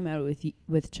talking about it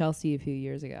with Chelsea a few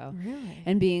years ago. Really?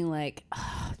 And being like,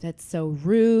 oh, that's so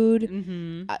rude.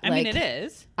 Mm-hmm. I mean, it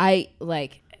is.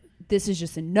 This is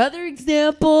just another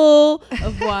example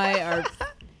of why our,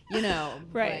 Right.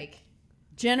 like,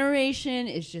 generation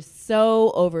is just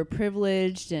so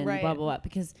overprivileged and Right. blah, blah, blah.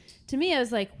 Because to me, I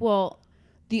was like, well,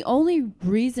 the only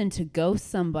reason to ghost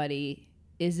somebody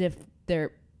is if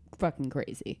they're fucking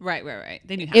crazy. Right.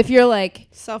 Then you have If you're like,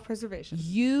 Self-preservation.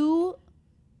 you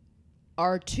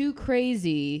are too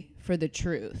crazy for the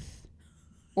truth,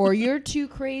 or you're too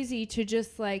crazy to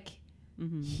just like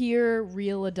hear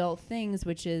real adult things,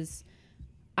 which is,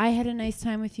 I had a nice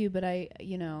time with you, but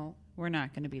we're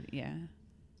not going to be, yeah.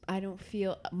 I don't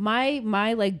feel my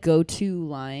like go-to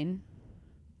line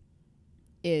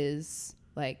is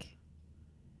like,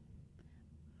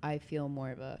 I feel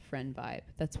more of a friend vibe.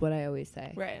 That's what I always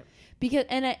say. Right. Because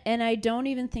and I don't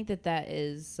even think that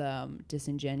is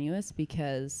disingenuous,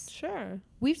 because Sure.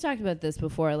 we've talked about this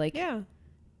before. Like, Yeah.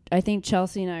 I think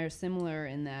Chelsea and I are similar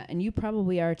in that, and you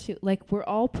probably are too. Like, we're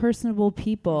all personable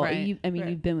people. Right. You've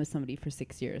been with somebody for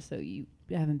 6 years, so you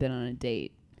haven't been on a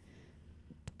date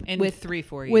In with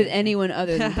 3-4 years. with anyone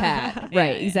other than Pat. Yeah,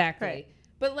 Right, yeah. exactly. Right.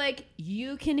 But like,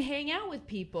 you can hang out with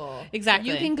people. Exactly.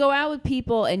 You can go out with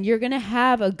people, and you're gonna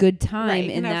have a good time. Right. You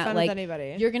in can have that, fun like, with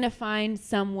anybody. you're gonna find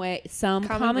some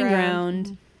common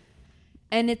ground,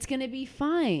 and it's gonna be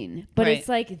fine. But Right. it's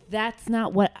like, that's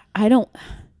not what I don't.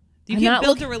 You I'm can not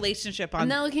build a relationship on I'm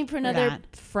not looking for another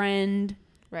that. friend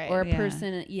Right. or a Yeah.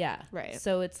 person. Yeah. Right.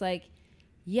 So it's like,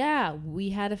 yeah,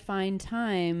 we had a fine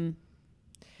time,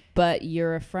 but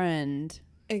you're a friend.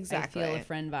 Exactly. I feel a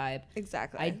friend vibe.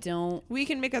 Exactly. I don't. We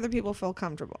can make other people feel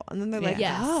comfortable, and then they're like,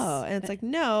 Yes. "Oh," and it's like,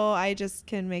 "No, I just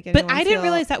can make anyone." But I didn't feel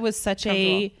realize that was such a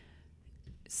comfortable.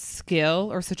 skill,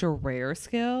 or such a rare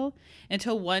skill,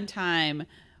 until one time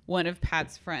one of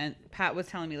Pat was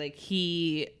telling me, like,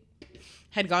 he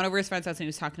had gone over his friend's house and he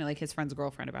was talking to like his friend's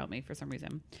girlfriend about me for some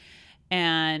reason.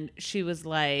 And she was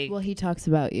like, Well, he talks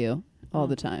about you all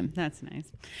the time. that's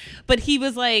nice. But he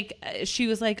was like, she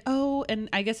was like, oh, and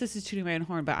I guess this is tooting my own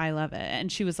horn, but I love it. And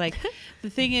she was like, the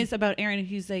thing is about Erin,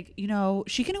 he's like,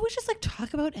 she can always just like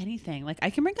talk about anything. Like, I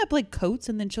can bring up like coats,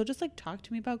 and then she'll just like talk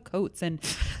to me about coats. And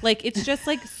like, it's just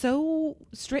like so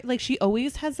straight. Like, she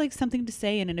always has like something to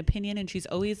say and an opinion, and she's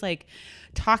always like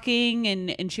talking,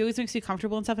 and she always makes me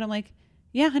comfortable and stuff. And I'm like,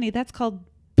 yeah, honey, that's called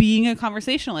being a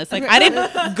conversationalist. Like I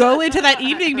didn't go into that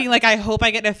evening being like, I hope I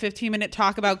get a 15-minute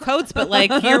talk about coats, but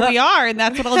like here we are, and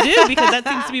that's what I'll do because that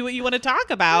seems to be what you want to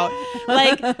talk about.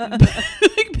 Like,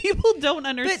 like people don't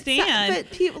understand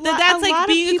that's like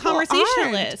being a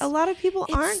conversationalist. A lot of people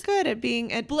aren't good at being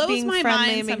blows being my friendly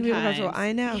mind and making people comfortable.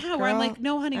 I know. Yeah, where I'm like,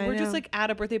 no, honey, we're just like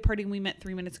at a birthday party and we met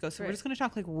 3 minutes ago, so we're just going to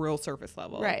talk like real surface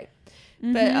level. Right.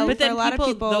 But then a lot of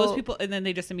people, those people, and then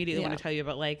they just immediately want to tell you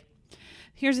about like,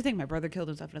 here's the thing, my brother killed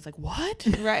himself, and it's like, what?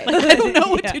 Right. Like, I don't know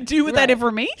what to do with that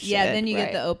information. Yeah, then you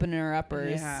get the opener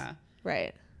uppers. Yeah.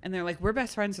 Right. And they're like, we're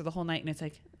best friends for the whole night, and it's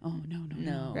like, oh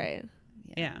no. Right.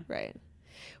 Yeah. Right.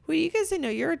 Well, you guys didn't know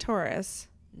you're a Taurus.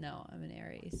 No, I'm an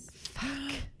Aries.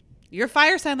 Fuck. You're a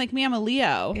fire sign like me. I'm a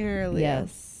Leo. You're a Leo.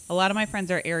 Yes. A lot of my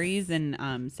friends are Aries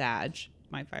and Sag,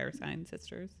 my fire sign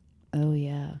sisters. Oh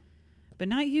yeah. But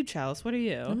not you, Chels. What are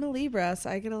you? I'm a Libra, so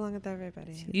I get along with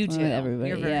everybody. You too. Everybody,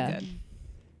 You're very good.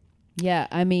 Yeah,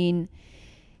 I mean,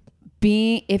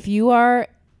 if you are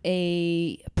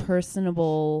a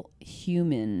personable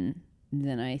human,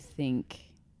 then I think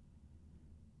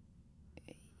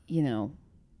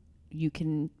you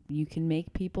can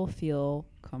make people feel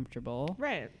comfortable,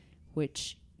 Right.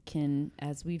 which can,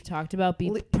 as we've talked about,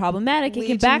 be problematic. It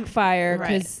can to backfire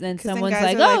because then someone's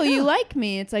guys like, are "Oh, you like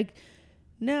me?" It's like,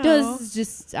 no, this is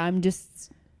just I can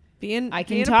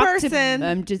being talk a person.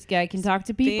 I can talk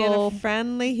to people. Being a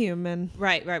friendly human.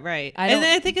 Right. And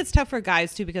then I think it's tough for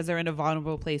guys too because they're in a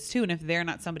vulnerable place too. And if they're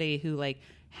not somebody who like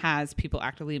has people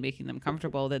actively making them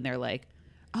comfortable, then they're like,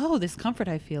 oh, this comfort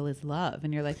I feel is love.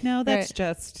 And you're like, no, that's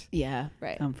just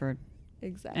comfort.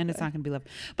 Exactly. And it's not going to be love.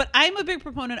 But I'm a big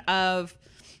proponent of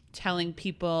telling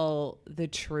people the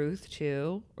truth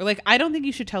too. Or like, I don't think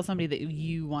you should tell somebody that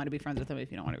you want to be friends with them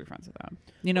if you don't want to be friends with them.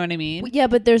 You know what I mean? Yeah,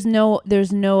 but there's no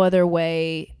other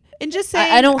way. And just saying,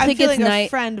 I don't think it's a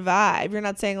friend vibe. You're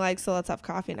not saying like, so let's have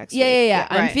coffee next week. Yeah.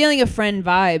 I'm feeling a friend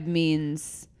vibe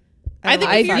means I think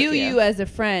I view you as a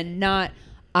friend, not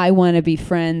I want to be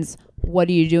friends. What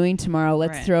are you doing tomorrow?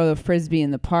 Let's throw a frisbee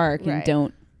in the park and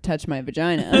don't touch my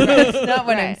vagina. That's not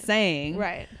what I'm saying.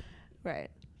 Right.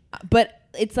 But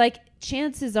it's like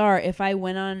chances are if I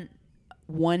went on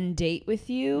one date with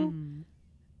you,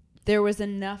 there was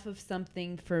enough of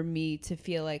something for me to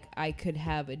feel like I could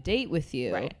have a date with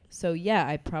you. Right. So yeah,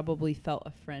 I probably felt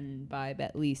a friend vibe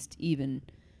at least even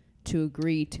to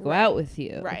agree to go out with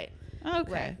you. Right.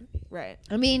 Okay. Right.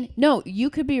 I mean, no, you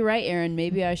could be right, Erin.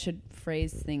 Maybe I should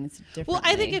phrase things differently. Well,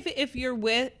 I think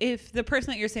if the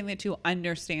person that you're saying that to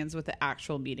understands what the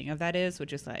actual meaning of that is,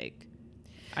 which is like,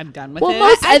 I'm done with it.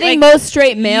 I think most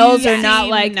straight males are not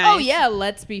like, oh yeah,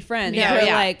 let's be friends. Yeah,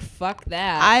 They're like, fuck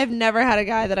that. I've never had a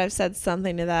guy that I've said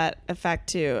something to that effect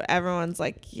to. Everyone's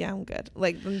like, yeah, I'm good.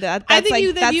 Like that's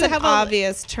an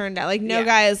obvious turn down. Like no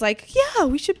guy is like, yeah,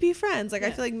 we should be friends. Like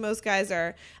I feel like most guys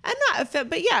are, I'm not offended,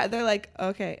 but yeah, they're like,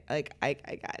 okay, like I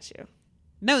got you.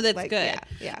 No, that's good.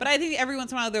 Yeah. But I think every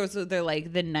once in a while they're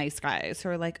like the nice guys who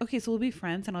are like, okay, so we'll be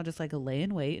friends and I'll just like lay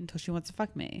in wait until she wants to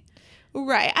fuck me.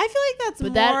 Right. I feel like that's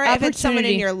more if it's someone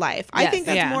in your life. I think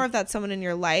that's more if that's someone in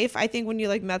your life. I think when you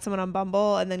like met someone on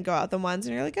Bumble and then go out them once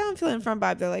and you're like, oh, I'm feeling front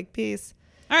vibe. They're like, peace.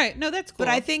 All right. No, that's cool. But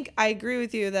I think I agree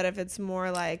with you that if it's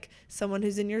more like someone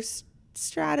who's in your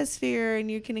stratosphere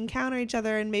and you can encounter each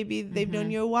other and maybe they've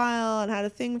known you a while and had a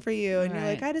thing for you and you're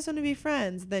like, I just want to be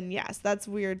friends, then yes, that's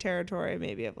weird territory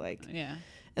maybe of like,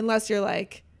 unless you're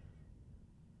like,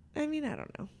 I mean, I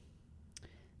don't know.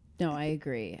 No, I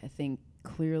agree. I think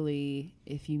clearly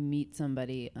if you meet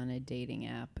somebody on a dating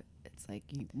app, it's like,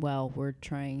 we're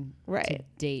trying to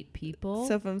date people.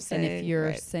 So if I'm saying, and if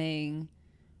you're saying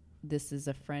this is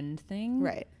a friend thing,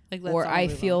 right? Like, or I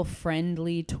feel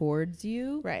friendly towards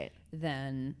you, right?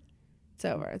 Then it's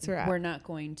over. It's a wrap. We're not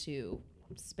going to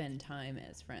spend time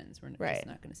as friends. We're just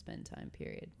not going to spend time,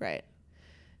 period. Right.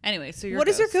 Anyway, so what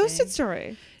is your ghosted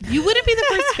story? You wouldn't be the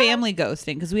first family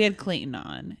ghosting because we had Clayton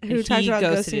on who talked about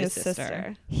ghosting his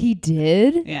sister. He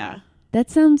did? Yeah.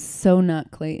 That sounds so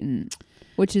not Clayton.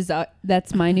 Which is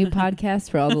that's my new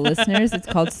podcast for all the listeners. It's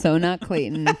called So Not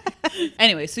Clayton.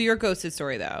 Anyway, so your ghosted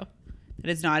story though, it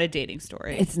is not a dating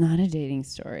story. It's not a dating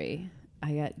story.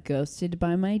 I got ghosted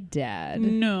by my dad.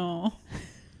 No.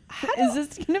 Is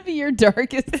this going to be your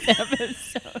darkest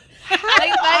episode?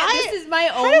 This is my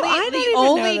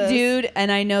only dude,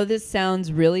 and I know this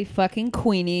sounds really fucking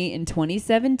queenie in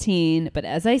 2017, but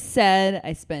as I said,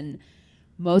 I spend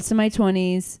most of my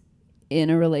 20s in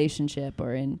a relationship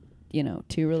or in,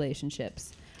 two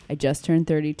relationships. I just turned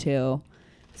 32,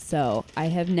 so I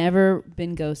have never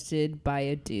been ghosted by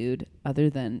a dude other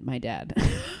than my dad.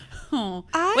 Oh.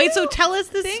 Wait, so tell us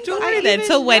the story then.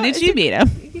 So when did you meet him?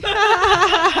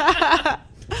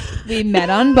 We met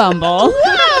on Bumble.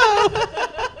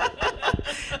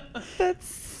 That's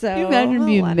so. Can you imagine if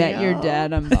you met millennial. your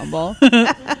dad on Bumble?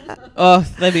 Oh,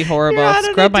 that'd be horrible. You're out on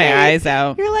a Scrub my date. eyes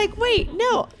out. You're like, wait,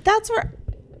 no, that's where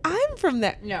I'm from.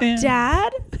 There, No. Yeah.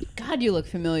 Dad. God, you look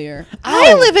familiar.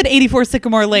 I live at 84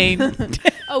 Sycamore Lane.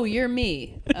 Oh, you're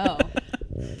me. Oh.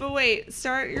 But wait,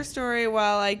 start your story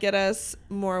while I get us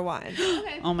more wine.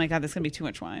 Oh my God, this is going to be too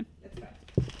much wine.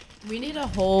 We need a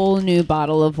whole new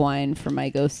bottle of wine for my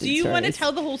ghosted Do you want to stories.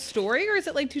 tell the whole story or is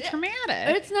it like too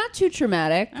traumatic? It's not too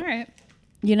traumatic. All right.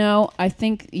 You know, I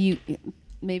think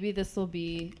maybe this will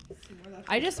be.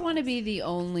 I just want to be the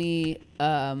only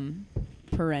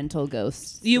parental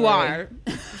ghost. You story. are.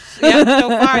 Yeah, so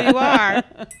far you are.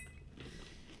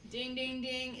 Ding, ding,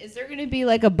 ding. Is there going to be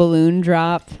like a balloon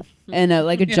drop and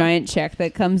a giant check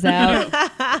that comes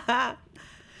out?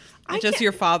 Just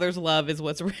your father's love is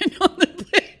what's written on the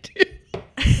plate.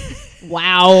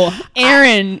 Wow.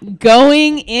 Aaron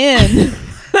going in.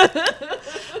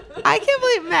 I can't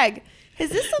believe Meg. Is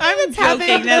this something I'm that's joking.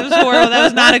 happened? That was horrible. That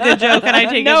was not a good joke, and I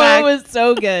take No, it back. it was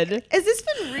so good. Has this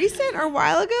been recent or a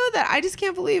while ago that I just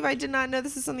can't believe I did not know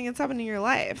this is something that's happened in your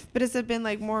life? But has it been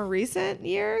like more recent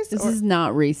years? This or is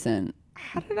not recent.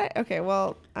 how did I? Okay,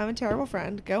 well, I'm a terrible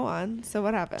friend. Go on. So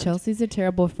what happened? Chelsea's a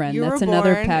terrible friend. You That's were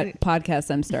another born-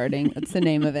 podcast I'm starting. That's the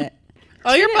name of it.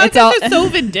 Oh, your It's podcast all- is so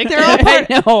vindictive. They're all part-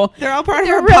 I know. They're all part of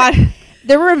They're our re- pod.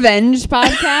 The Revenge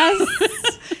Podcast.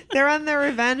 They're on the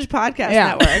Revenge Podcast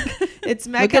Yeah. Network. It's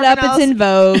Meg Look it up. It's in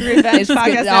Cupernall's vogue. Revenge It's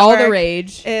Podcast all the Network.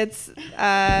 rage. It's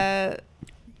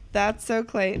That's So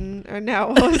Clayton. Or no,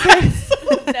 what was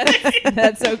that?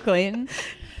 That's so Clayton.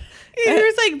 He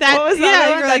was like that. What was that Yeah,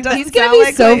 one? you're That like doesn't He's gonna sound be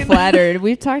like so Clayton. flattered.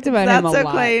 We've talked about him That's a So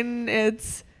lot. Clayton.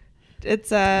 It's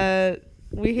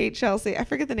We Hate Chelsea. I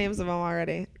forget the names of them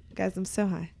already. Guys, I'm so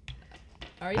high.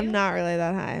 Are you? I'm not really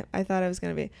that high. I thought I was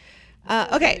gonna be. gonna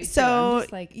Okay, be too. so I'm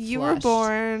just, like, you were flushed.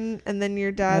 born, and then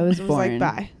your dad I was, was like, born.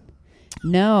 "Bye."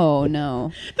 No.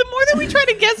 the more that we try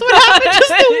to guess what happened, just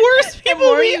the worse The people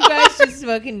more we you are. guys just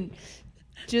fucking,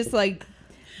 just like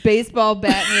baseball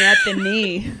bat me at the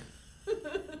knee.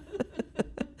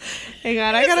 Hang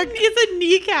on, I gotta. It's a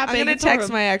kneecap. I'm gonna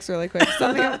text my ex really quick.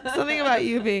 Something about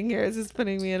you being here is just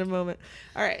putting me in a moment.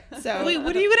 All right, so Wait,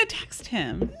 what are you gonna text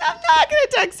him? I'm not gonna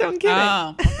text him. I'm kidding.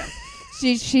 Oh,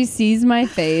 okay. She sees my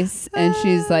face and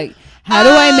she's like, "How do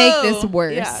I make this Oh,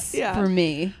 worse yeah. for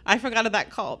me?" I forgot of that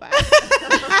callback.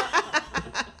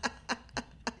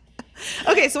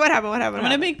 Okay, so what happened? I'm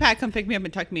gonna make Pat come pick me up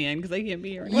and tuck me in because I can't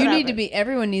be here. You need to be.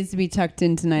 Everyone needs to be tucked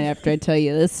in tonight after I tell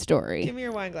you this story. Give me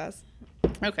your wine glass.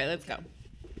 Okay, let's go.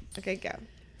 Okay, go.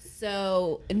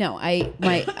 So no,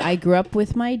 I grew up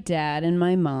with my dad and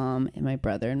my mom and my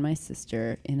brother and my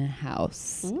sister in a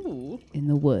house Ooh. in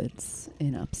the woods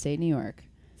in upstate New York.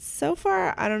 So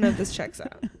far, I don't know if this checks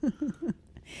out.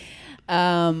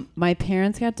 My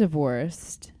parents got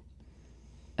divorced.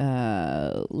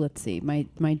 Let's see,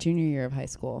 my junior year of high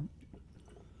school,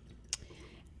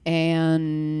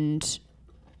 and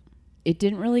it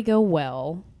didn't really go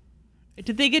well.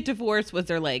 Did they get divorced? Was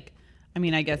there like, I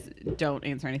mean, I guess don't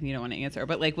answer anything you don't want to answer,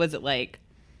 but like, was it like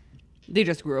they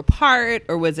just grew apart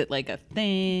or was it like a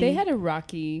thing? They had a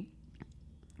rocky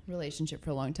relationship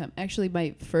for a long time. Actually,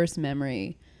 my first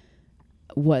memory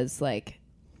was like,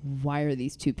 why are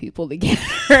these two people together?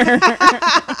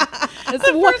 That's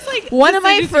one of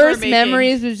my decisions you were first making.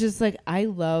 memories was just like, I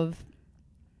love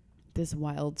this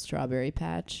wild strawberry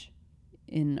patch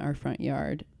in our front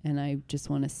yard, and I just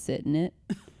want to sit in it,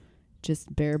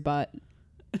 just bare butt.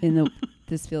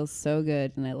 This feels so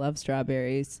good, and I love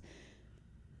strawberries.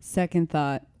 Second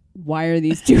thought, why are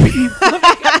these two people?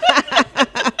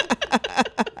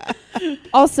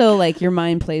 Also, like, your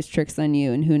mind plays tricks on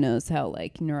you, and who knows how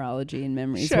like neurology and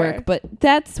memories Sure. work. But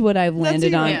that's what I've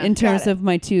landed on yeah, in terms got it. of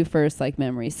my two first like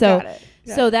memories. So, Got it.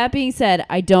 so that being said,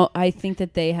 I think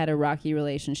that they had a rocky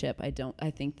relationship. I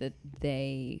think that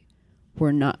they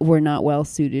were not well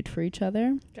suited for each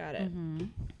other. Got it.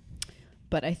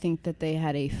 But I think that they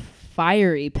had a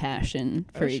fiery passion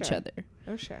for Oh, each sure. other.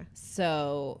 Oh, sure.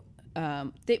 So,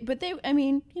 they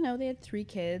had 3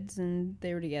 kids and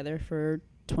they were together for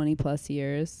 20 plus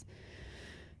years.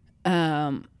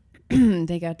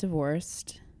 They got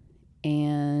divorced,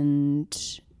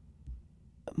 and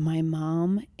my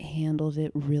mom handled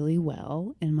it really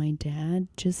well, and my dad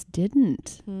just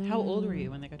didn't. How old were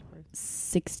you when they got divorced?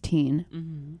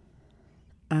 16.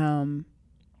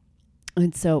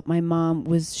 And so my mom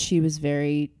was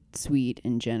very sweet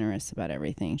and generous about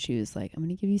everything. She was like, I'm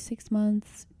going to give you 6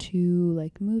 months to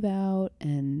like move out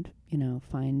and,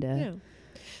 find a... Yeah.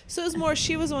 So it was more,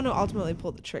 she was the one who ultimately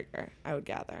pulled the trigger, I would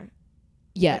gather.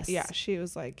 Yes. Yeah, she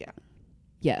was like, yeah.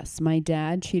 Yes, my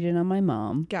dad cheated on my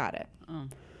mom. Got it. Oh.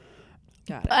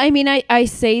 Got it. I mean, I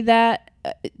say that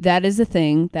that is a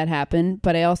thing that happened,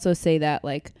 but I also say that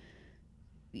like,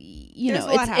 you There's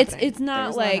know, a lot it's happening. not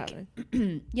There's a lot like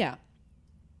happening. yeah,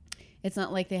 it's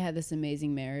not like they had this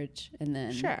amazing marriage and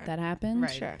then Sure. that happened.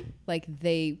 Right. Sure. Like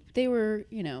they were,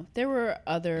 you know, there were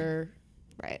other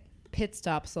Right. pit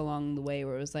stops along the way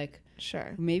where it was like,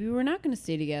 Sure. maybe we're not going to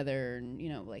stay together. And, you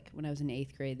know, like when I was in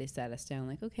 8th grade, they sat us down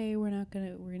like, okay, we're going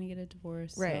to get a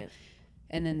divorce. Right. So,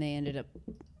 and then they ended up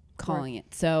calling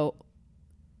it. So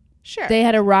Sure. they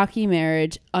had a rocky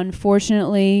marriage.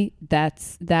 Unfortunately,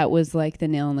 that was like the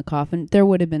nail in the coffin. There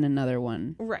would have been another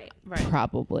one. Right. Right.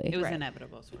 Probably. It was Right.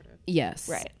 inevitable, sort of. Yes.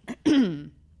 Right.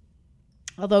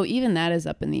 Although even that is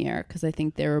up in the air because I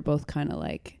think they were both kind of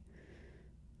like,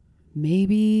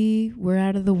 maybe we're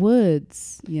out of the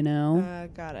woods, you know?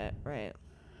 Got it. Right.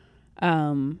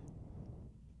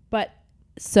 But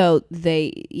so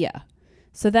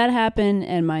so that happened,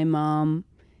 and my mom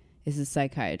is a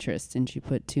psychiatrist, and she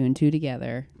put 2 and 2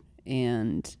 together,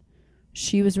 and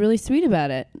she was really sweet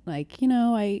about it. Like, you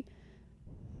know, I'm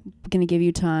gonna give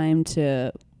you time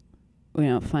to, you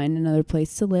know, find another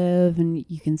place to live, and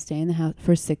you can stay in the house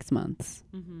for 6 months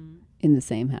in the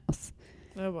same house.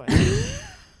 Oh boy.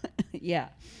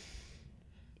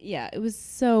 Yeah, it was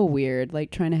so weird, like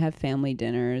trying to have family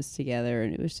dinners together,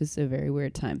 and it was just a very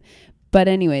weird time. But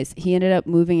anyways, he ended up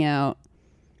moving out,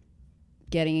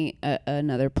 getting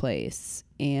another place,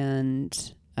 and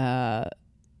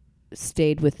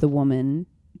stayed with the woman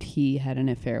he had an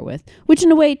affair with, which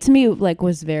in a way to me like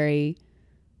was very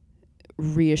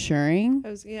reassuring.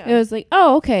 It was like,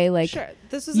 oh, okay, like sure.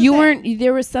 This was you weren't,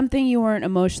 there was something you weren't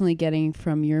emotionally getting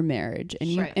from your marriage,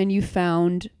 and Right. you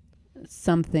found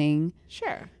something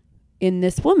Sure. in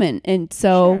this woman, and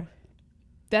so Sure.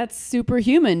 that's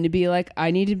superhuman to be like,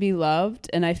 I need to be loved,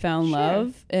 and I found Sure.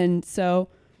 love. And so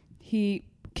he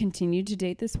continued to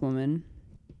date this woman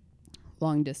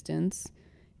long distance,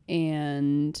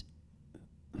 and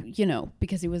you know,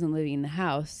 because he wasn't living in the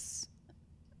house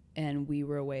and we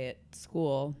were away at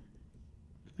school,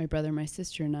 my brother, my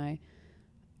sister, and I,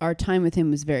 our time with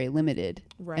him was very limited.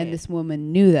 Right. And this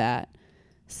woman knew that.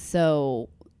 So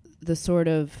the sort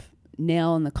of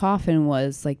nail in the coffin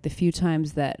was like the few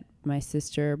times that my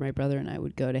sister, my brother, and I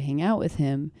would go to hang out with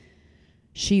him,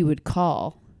 she would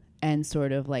call and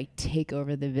sort of like take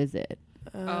over the visit.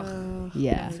 Oh.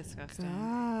 Yeah. That's disgusting.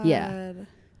 God. Yeah.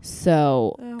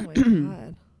 So Oh my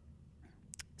God.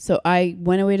 so I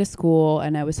went away to school,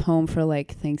 and I was home for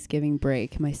like Thanksgiving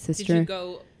break. My sister. Did you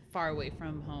go far away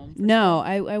from home? No,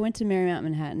 I went to Marymount,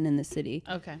 Manhattan in the city.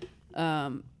 Okay.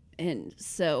 And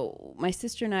so my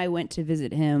sister and I went to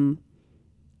visit him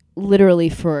literally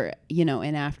for, you know,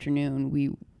 an afternoon.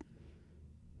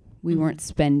 We weren't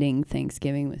spending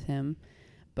Thanksgiving with him,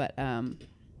 but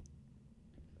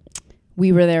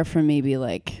we were there for maybe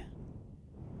like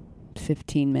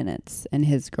 15 minutes, and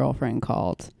his girlfriend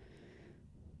called.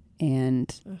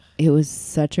 And it was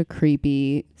such a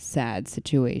creepy, sad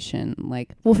situation.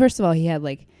 Like, well, first of all, he had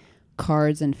like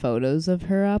cards and photos of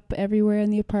her up everywhere in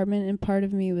the apartment. And part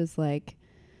of me was like,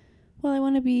 well, I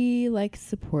want to be like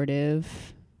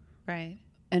supportive. Right.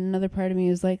 And another part of me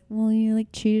was like, well, you like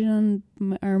cheated on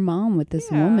our mom with this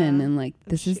Yeah. woman. And like,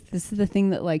 this is the thing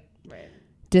that like Right.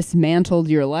 dismantled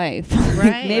your life.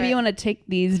 Right. Maybe you want to take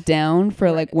these down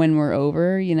for like when we're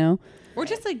over, you know? Or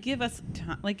just like give us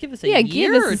time, like give us a Yeah,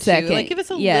 year give us a or two. second. Like give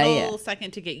us a little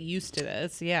second to get used to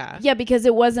this. Yeah. Yeah, because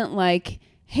it wasn't like,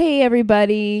 hey,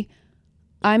 everybody,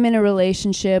 I'm in a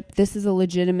relationship. This is a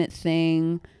legitimate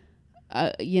thing.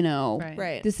 You know,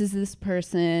 Right. this is this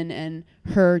person, and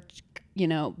her, you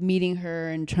know, meeting her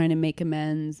and trying to make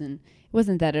amends. And it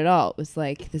wasn't that at all. It was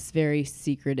like this very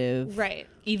secretive. Right.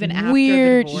 Even after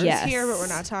Weird, the divorce. yes. Here, but we're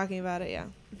not talking about it. Yeah.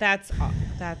 That's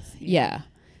Yeah.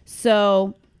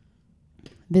 So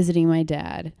visiting my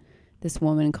dad, this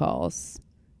woman calls.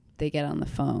 They get on the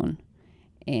phone,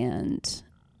 and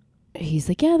he's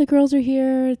like, yeah, the girls are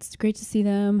here. It's great to see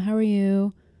them. How are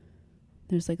you?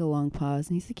 There's like a long pause,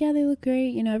 and he's like, yeah, they look great.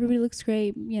 You know, everybody looks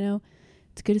great. You know,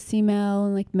 it's good to see Mel,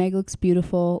 and like Meg looks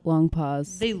beautiful. Long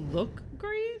pause. They look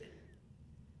great.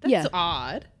 That's Yeah.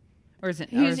 odd. Or is it?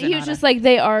 He was just like,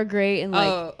 they are great, and like,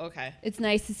 oh, okay. it's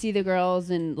nice to see the girls,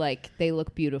 and like they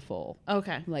look beautiful.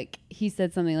 Okay. Like he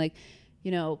said something like, you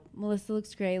know, Melissa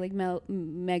looks great. Like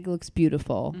Meg looks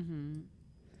beautiful. Mm-hmm.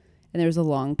 And there was a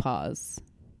long pause.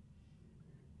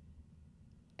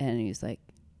 And he's like,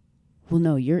 well,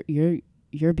 no,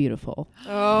 you're beautiful.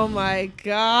 Oh my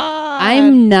God.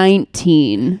 I'm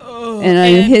 19. And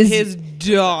I'm And his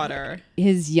daughter.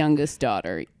 youngest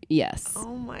daughter. Yes.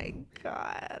 Oh my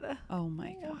God. Oh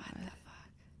my god.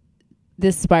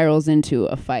 this spirals into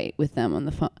a fight with them on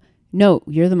the phone. No,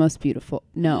 you're the most beautiful.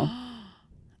 No.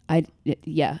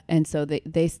 Yeah. And so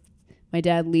my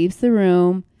dad leaves the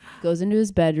room, goes into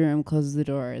his bedroom, closes the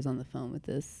door, is on the phone with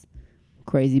this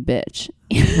crazy bitch.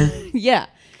 Yeah.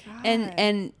 God.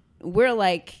 And we're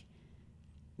like,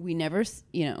 we never,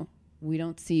 we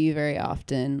don't see you very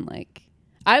often. Like,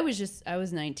 I was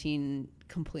 19,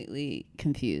 completely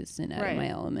confused and out of my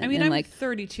element. I mean, and I'm like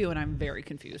 32 and I'm very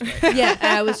confused right now. yeah,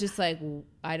 I was just like,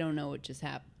 I don't know what just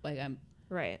happened. Like,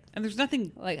 Right. And there's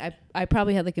nothing like I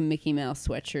probably had like a Mickey Mouse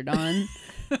sweatshirt on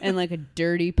and like a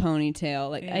dirty ponytail.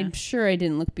 Like, I'm sure I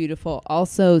didn't look beautiful.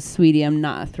 Also, sweetie, I'm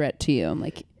not a threat to you. I'm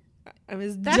like, I'm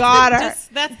his daughter.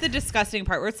 That's the disgusting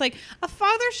part where it's like a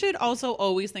father should also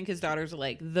always think his daughters are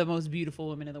like the most beautiful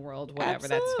women in the world. Whatever,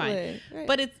 that's fine. Right.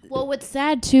 But it's what's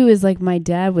sad too is like my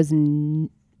dad was.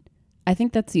 I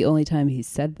think that's the only time he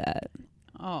said that.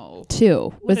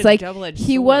 Too. It's like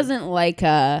he wasn't like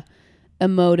a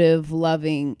emotive,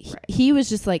 loving. He was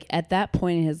just like at that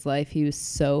point in his life, he was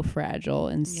so fragile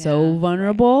and so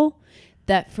vulnerable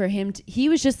that for him, he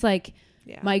was just like,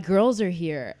 my girls are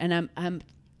here, and I'm.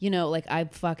 Like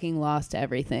I've fucking lost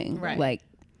everything. Right. Like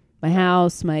my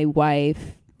house, my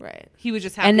wife. Right. He was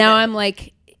just happy. And now I'm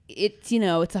like, it's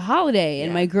a holiday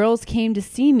and my girls came to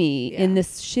see me in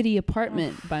this shitty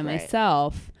apartment by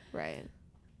myself. Right.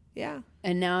 Yeah.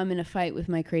 And now I'm in a fight with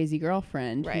my crazy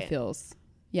girlfriend who feels,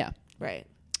 Right.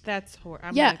 That's horrible.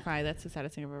 I'm gonna cry. That's the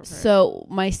saddest thing I've ever heard. So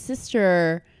my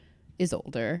sister is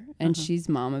older and she's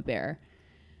Mama Bear.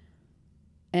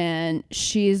 And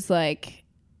she's like,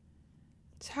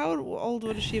 So how old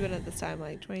would have she been at this time?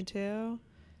 Like 22?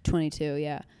 22,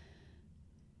 yeah.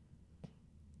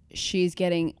 She's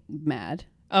getting mad.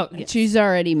 Oh, yes. She's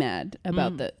already mad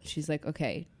about she's like,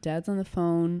 okay, Dad's on the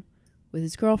phone with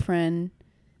his girlfriend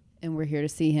and we're here to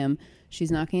see him.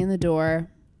 She's knocking on the door.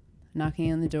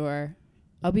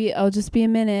 I'll just be a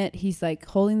minute. He's like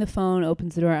holding the phone,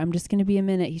 opens the door. I'm just going to be a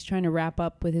minute. He's trying to wrap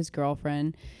up with his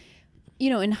girlfriend.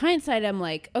 In hindsight, I'm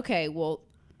like, okay, well,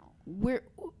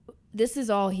 this is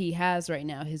all he has right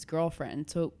now, his girlfriend.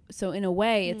 So in a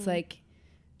way, it's like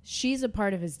she's a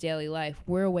part of his daily life.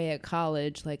 We're away at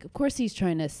college. Like, of course, he's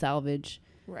trying to salvage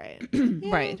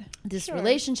this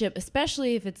relationship,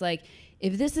 especially if it's like,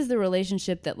 if this is the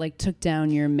relationship that like took down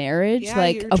your marriage,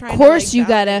 like, of course you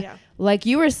gotta, like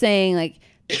you were saying, like,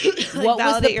 what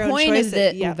was the point of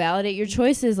it? Validate your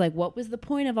choices. Like, what was the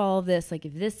point of all of this? Like,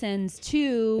 if this ends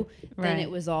too, then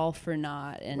it was all for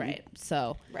naught. And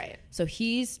so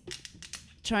he's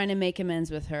trying to make amends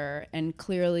with her and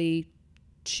clearly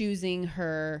choosing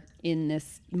her in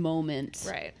this moment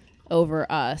over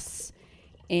us.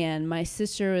 And my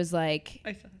sister was like,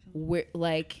 we're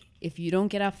like, if you don't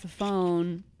get off the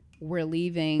phone, we're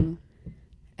leaving.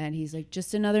 And he's like,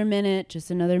 just another minute.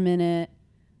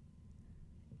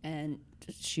 And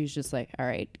she's just like, all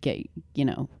right, get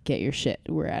your shit.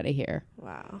 We're out of here.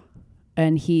 Wow.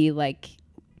 And he like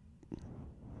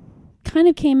kind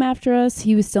of came after us.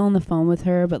 He was still on the phone with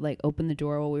her, but like opened the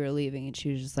door while we were leaving. And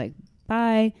she was just like,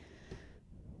 bye.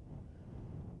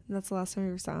 And that's the last time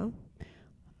you ever saw him?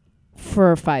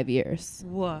 For 5 years.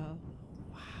 Whoa.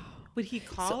 Wow. Would he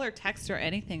call or text or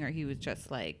anything, or he was just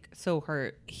like so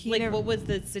hurt? What was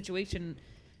the situation?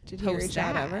 Did he reach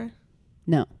out ever?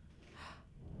 No.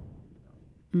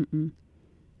 Mm-mm.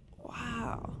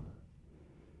 Wow.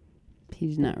 He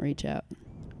did not reach out.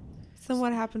 So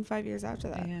what happened 5 years after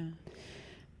that? Yeah.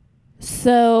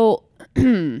 So,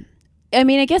 I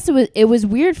mean, I guess it was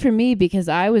weird for me because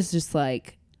I was just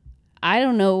like, I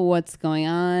don't know what's going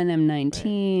on. I'm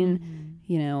 19.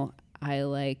 I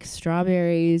like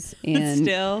strawberries and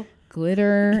still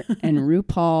glitter and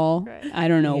RuPaul. I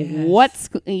don't know what's,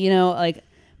 like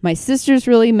my sister's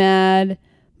really mad.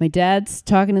 My dad's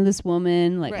talking to this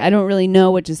woman. Like, I don't really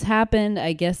know what just happened.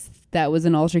 I guess that was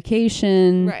an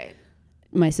altercation. Right.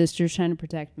 My sister's trying to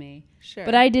protect me. Sure.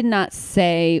 But I did not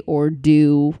say or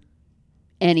do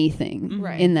anything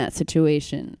in that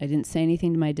situation. I didn't say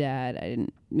anything to my dad. I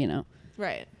didn't,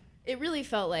 Right. It really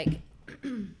felt like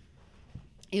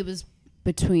it was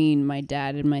between my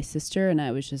dad and my sister, and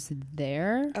I was just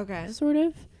there. Okay. Sort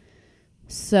of.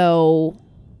 So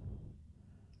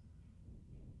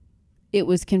it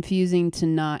was confusing to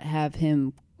not have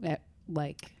him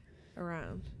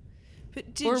around.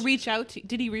 But did he reach out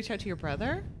to your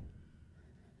brother?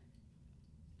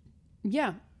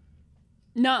 Yeah.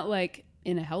 Not like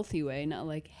in a healthy way, not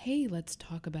like, hey, let's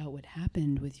talk about what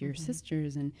happened with your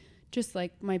sisters, and just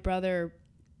like my brother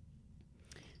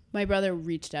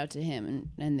reached out to him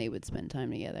and they would spend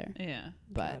time together. Yeah.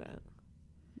 But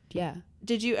yeah.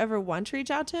 Did you ever want to reach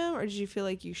out to him, or did you feel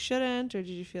like you shouldn't, or did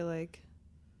you feel like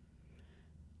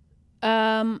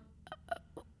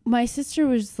My sister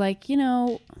was like,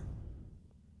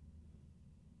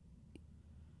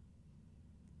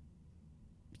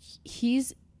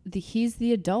 he's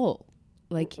the adult.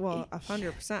 Like, well,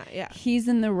 100%. Yeah. He's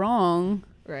in the wrong.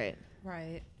 Right.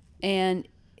 Right. And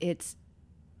it's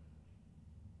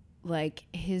like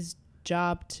his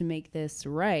job to make this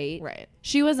right. Right.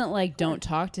 She wasn't like, don't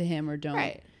talk to him or don't.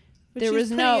 Right. But There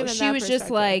was no, she was just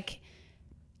perspective.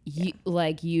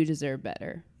 like, you deserve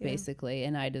better, Yeah. basically,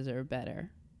 and I deserve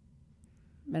better.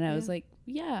 And I was like,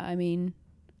 yeah, I mean,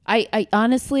 I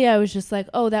honestly, I was just like,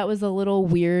 oh, that was a little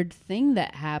weird thing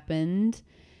that happened.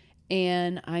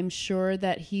 And I'm sure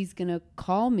that he's going to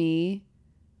call me.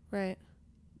 Right.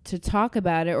 To talk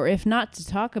about it, or if not to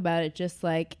talk about it, just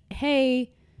like,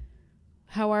 hey,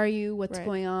 how are you? What's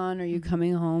going on? Are you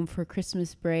coming home for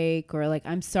Christmas break? Or like,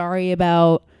 I'm sorry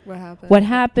about what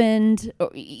happened,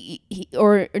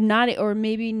 or not, or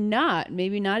maybe not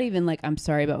even like, I'm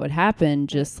sorry about what happened.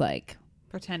 Just like,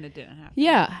 pretend it didn't happen.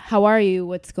 Yeah. How are you?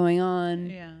 What's going on?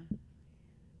 Yeah.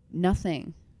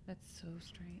 Nothing. That's so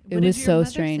strange. It What was did your so mother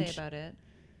strange. say about it?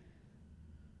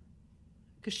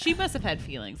 Because she must have had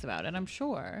feelings about it, I'm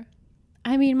sure.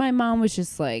 I mean, my mom was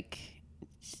just like,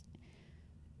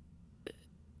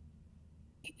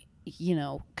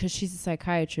 because she's a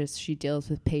psychiatrist, she deals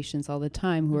with patients all the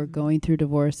time who are going through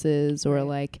divorces or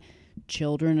like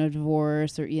children of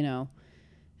divorce or,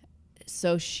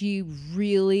 So she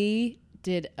really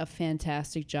did a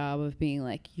fantastic job of being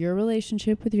like, your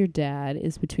relationship with your dad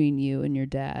is between you and your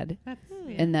dad.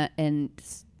 I'm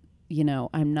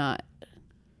not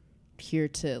here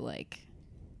to like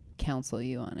counsel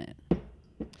you on it.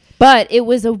 But it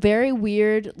was a very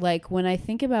weird, like, when I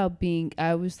think about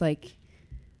I was like,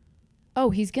 oh,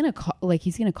 he's gonna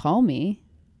call me.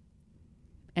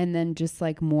 And then just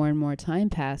like more and more time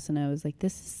passed, and I was like,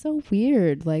 this is so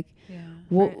weird. Like,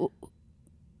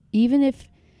 even if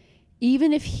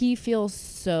he feels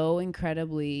so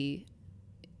incredibly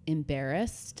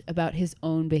embarrassed about his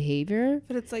own behavior,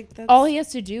 but it's like all he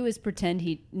has to do is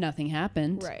pretend nothing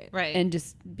happened, right, and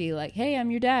just be like, hey, I'm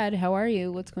your dad, how are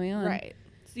you, what's going on, right.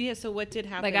 So what did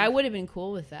happen? Like, I would have been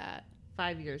cool with that.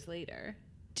 5 years later.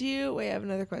 I have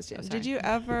another question. Oh, sorry. Did you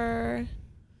ever,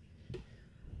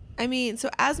 I mean, so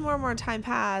as more and more time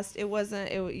passed, you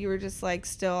were just like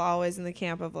still always in the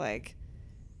camp of like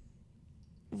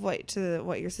what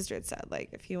your sister had said, like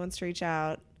if he wants to reach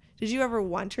out. Did you ever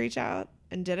want to reach out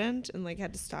and didn't, and like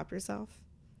had to stop yourself?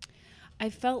 I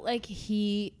felt like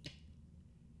it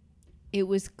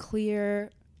was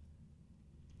clear,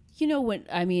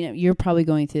 you're probably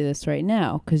going through this right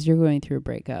now because you're going through a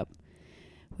breakup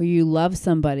where you love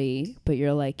somebody, but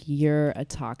you're a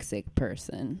toxic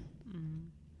person. Mm-hmm.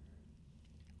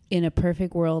 In a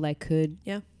perfect world, I could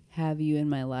have you in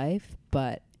my life,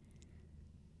 but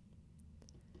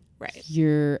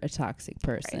you're a toxic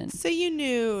person. Right. So you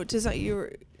knew you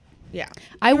were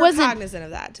cognizant of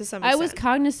that to some extent. I was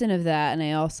cognizant of that, and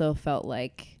I also felt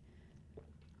like,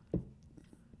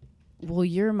 well,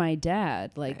 you're my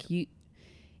dad. Like,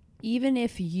 even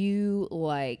if you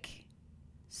like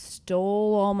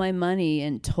stole all my money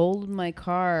and totaled my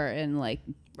car and like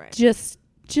just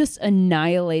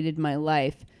annihilated my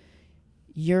life,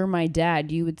 you're my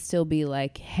dad. You would still be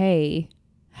like, hey,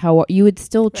 you would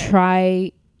still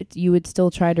try. You would still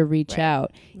try to reach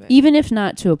out, even if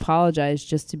not to apologize,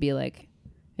 just to be like,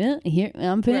 here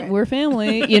we're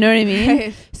family. You know what I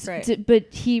mean? Right.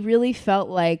 But he really felt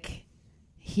like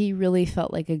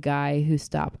a guy who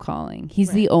stopped calling. He's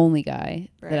the only guy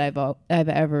that I've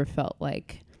ever felt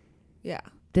like,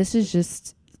 this is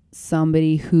just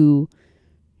somebody who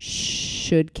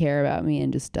should care about me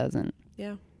and just doesn't.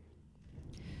 Yeah.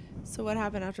 So what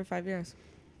happened after 5 years?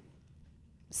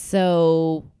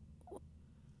 So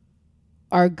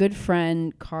our good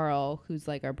friend Carl, who's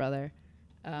like our brother,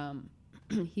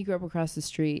 he grew up across the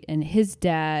street, and his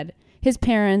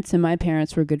parents and my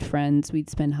parents were good friends. We'd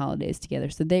spend holidays together.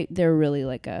 So they're really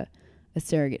like a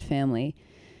surrogate family.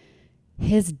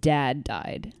 His dad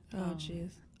died. Oh, jeez.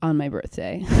 On my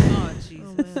birthday. Oh,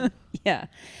 Jesus. Oh, man. Yeah.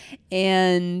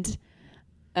 And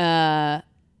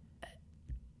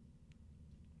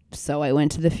so I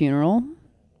went to the funeral,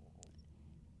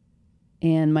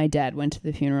 and my dad went to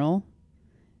the funeral.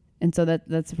 And so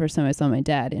that's the first time I saw my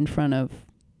dad in front of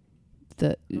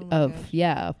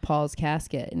Paul's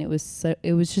casket. And it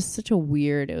was just such a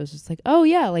weird, it was just like, oh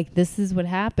yeah, like this is what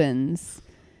happens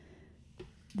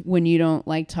when you don't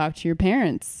like talk to your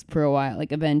parents for a while.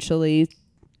 Like eventually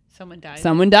someone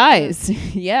dies.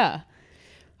 Yeah.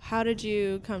 How did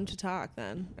you come to talk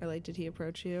then? Or like, did he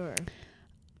approach you, or?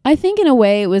 I think in a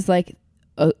way it was like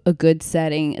a good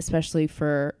setting, especially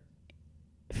for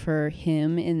for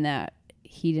him in that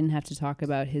he didn't have to talk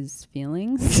about his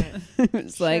feelings. It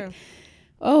was like,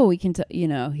 oh, we can,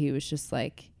 he was just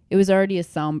like, it was already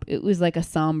it was like a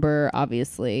somber,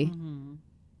 obviously,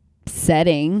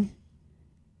 setting.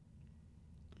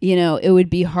 It would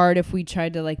be hard if we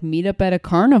tried to like meet up at a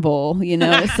carnival,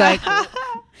 it's like,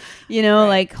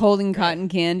 like holding cotton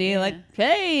candy, like,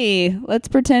 hey, let's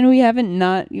pretend we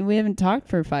haven't talked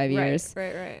for 5 years.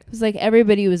 Right. It was like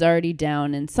everybody was already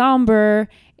down and somber,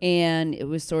 and it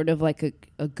was sort of like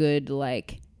a good,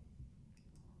 like,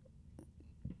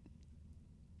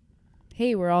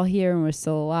 hey, we're all here and we're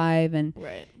still alive. And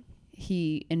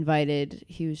he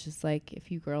was just like,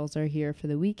 if you girls are here for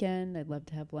the weekend, I'd love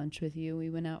to have lunch with you. We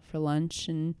went out for lunch,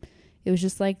 and it was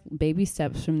just like baby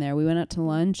steps from there. We went out to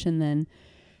lunch, and then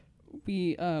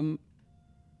we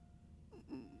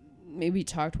maybe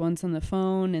talked once on the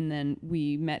phone, and then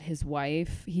we met his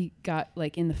wife. He got,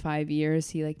 like, in the 5 years,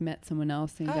 he like met someone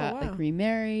else and like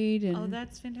remarried. And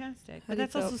that's fantastic. But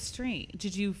that's also strange.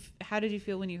 How did you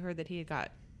feel when you heard that he had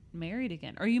got married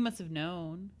again? Or you must have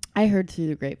known. I heard through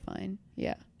the grapevine.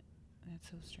 Yeah. That's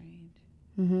so strange.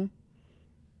 Mm-hmm.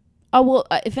 Oh, well,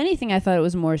 if anything, I thought it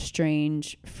was more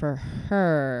strange for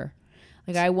her.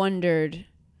 Like, I wondered.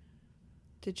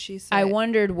 Did she say? I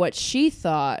wondered what she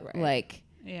thought. Right. Like,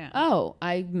 oh,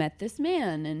 I met this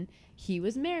man, and he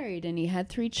was married, and he had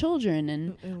 3 children,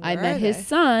 and I met his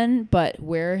son, but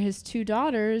where are his 2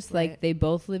 daughters? Like, they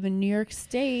both live in New York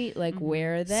State. Like,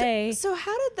 where are they? So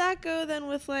how did that go then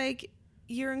with, like,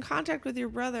 you're in contact with your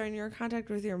brother and you're in contact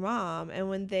with your mom, and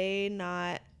when they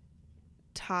not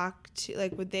talk to,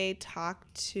 like, would they talk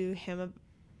to him,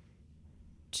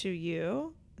 to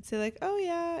you, and say, like, oh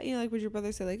yeah, like, would your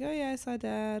brother say, like, oh yeah, I saw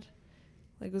Dad?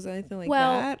 Like, was there anything like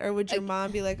that? Or would your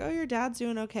mom be like, oh, your dad's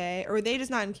doing okay? Or were they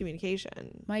just not in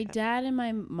communication? My dad and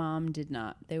my mom did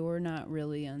not. They were not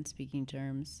really on speaking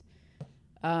terms.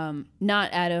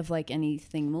 Not out of, like,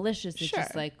 anything malicious. It's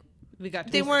just like,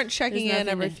 they weren't checking in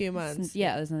every few months.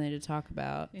 Yeah, there's nothing to talk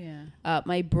about. Yeah.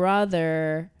 My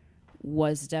brother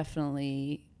was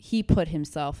definitely, he put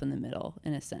himself in the middle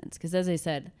in a sense. Because as I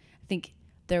said, I think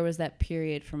there was that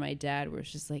period for my dad where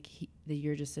it's just like, that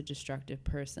you're just a destructive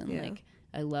person. Yeah. Like,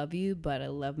 I love you, but I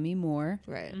love me more.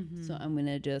 Right. Mm-hmm. So I'm going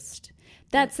to just...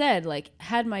 That said, like,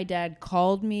 had my dad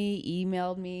called me,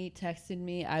 emailed me, texted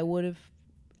me, I would have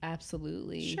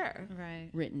absolutely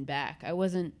written back. I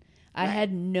wasn't... I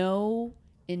had no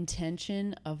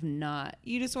intention of not...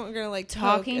 You just weren't going to, like,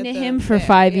 talking to him for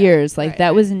 5 years. Like,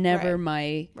 that was never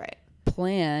my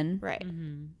plan. Right.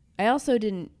 Mm-hmm. I also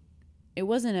didn't... It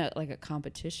wasn't a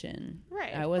competition.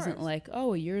 Right. I wasn't like,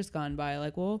 oh, a year's gone by.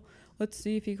 Like, well... Let's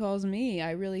see if he calls me.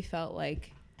 I really felt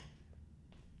like,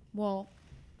 well,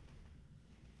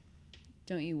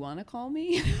 don't you want to call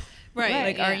me?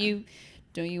 Right. Like,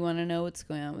 don't you want to know what's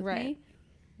going on with me?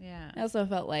 Yeah. I also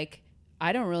felt like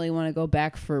I don't really want to go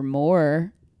back for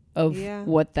more of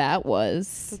what that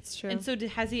was. That's true. And so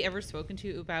has he ever spoken to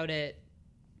you about it?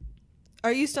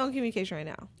 Are you still in communication right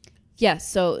now? Yes.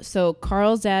 So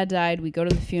Carl's dad died. We go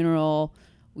to the funeral.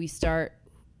 We start,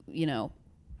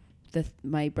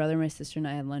 my brother, my sister, and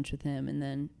I had lunch with him, and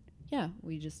then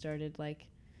we just started like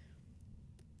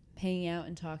hanging out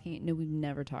and talking. No, we've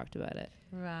never talked about it.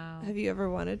 Wow. Have you ever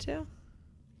wanted to?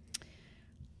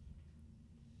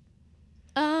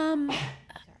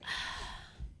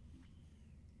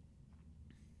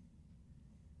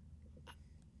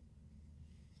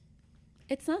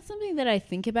 It's not something that I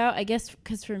think about, I guess,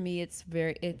 because for me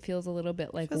it feels a little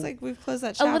bit like... It feels like we've closed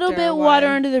that chapter. A little bit water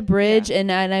under the bridge, and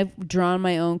I've drawn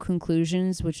my own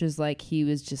conclusions, which is like he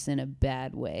was just in a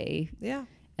bad way. Yeah.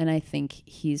 And I think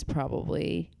he's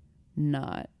probably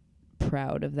not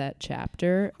proud of that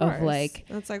chapter of like,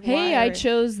 hey, I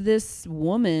chose this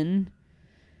woman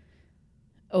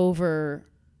over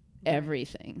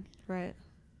everything. Right.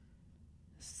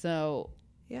 So...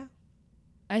 Yeah.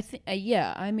 I think,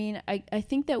 I mean, I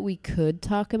think that we could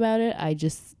talk about it. I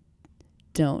just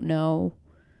don't know.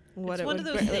 What it's it one would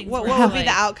of those be, things. What would be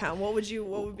the outcome? What would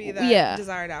be the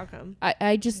desired outcome?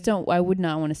 I just don't. I would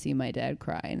not want to see my dad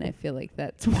cry, and I feel like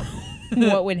that's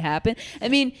what would happen. I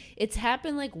mean, it's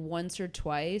happened like once or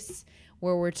twice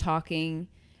where we're talking,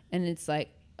 and it's like,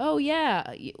 oh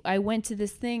yeah, I went to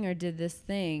this thing or did this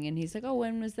thing, and he's like, oh,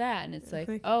 when was that? And it's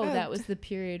like, oh, that was the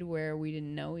period where we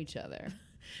didn't know each other.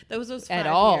 That was those 5 at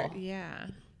all. years. Yeah.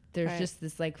 There's just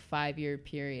this like 5-year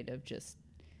period of just,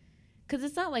 because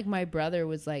it's not like my brother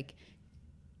was like,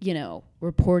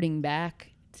 reporting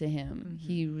back to him. Mm-hmm.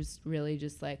 He was really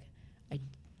just like,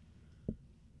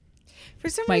 for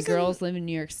some my reason, girls live in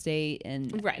New York State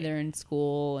and they're in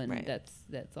school, and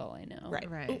that's all I know. Right.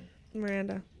 Right. Ooh,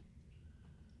 Miranda.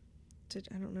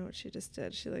 I don't know what she just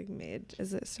did. She like made,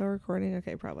 is it still recording?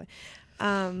 Okay, probably.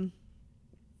 I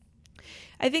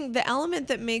think the element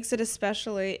that makes it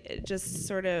especially just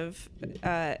sort of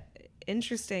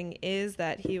interesting is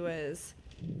that he was,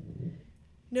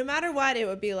 no matter what, it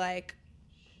would be like,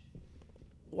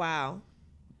 wow.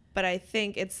 But I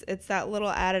think it's that little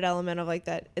added element of like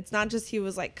that. It's not just he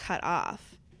was like cut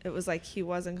off. It was like he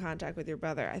was in contact with your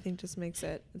brother. I think just makes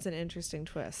it's an interesting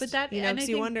twist. But that, you know, because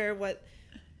you wonder what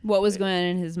was going on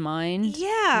in his mind.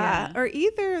 Yeah. Or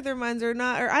either of their minds or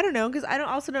not, or I don't know, because I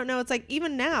don't know. It's like,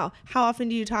 even now, how often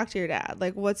do you talk to your dad?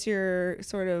 Like, what's your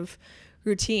sort of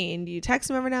routine? Do you text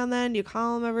him every now and then? Do you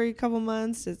call him every couple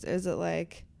months? Is it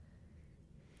like?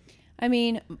 I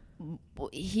mean,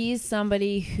 he's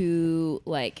somebody who,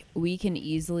 like, we can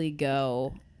easily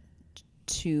go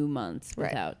 2 months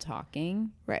without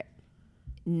talking. Right.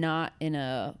 Not in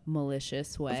a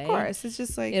malicious way. Of course. It's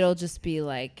just like, it'll just be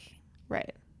like.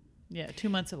 Right. Yeah, 2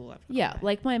 months of love. Yeah,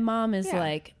 like my mom is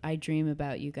like, I dream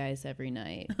about you guys every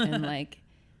night. And like,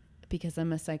 because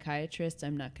I'm a psychiatrist,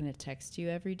 I'm not going to text you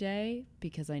every day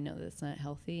because I know that's not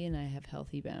healthy and I have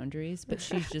healthy boundaries. But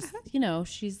she's just, you know,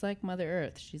 she's like Mother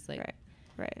Earth. She's like,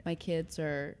 right. My kids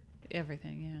are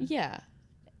everything. Yeah.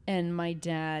 And my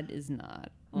dad is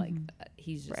not like that.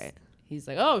 He's just, he's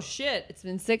like, oh shit, it's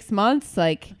been 6 months.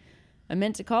 Like, I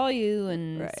meant to call you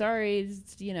and sorry,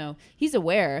 you know, he's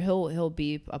aware. He'll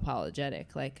be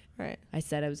apologetic. Like, I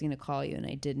said I was going to call you and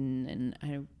I didn't.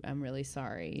 And I'm really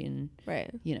sorry. And,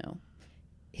 you know,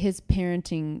 his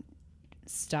parenting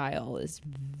style is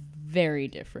very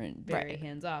different, very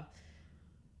hands off.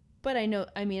 But I know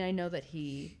that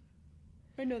he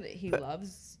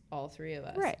loves all three of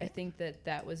us. I think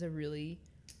that was a really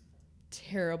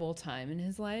terrible time in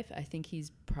his life. I think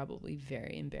he's probably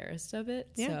very embarrassed of it.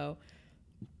 Yeah. So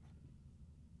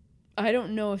I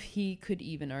don't know if he could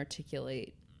even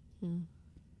articulate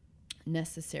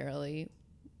necessarily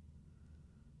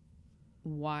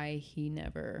why he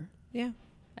never. Yeah.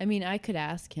 I mean, I could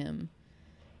ask him,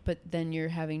 but then you're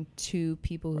having two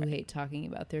people who hate talking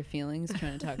about their feelings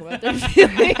trying to talk about their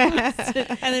feelings.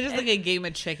 And they're just like a game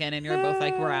of chicken and you're both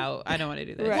like, we're out. I don't want to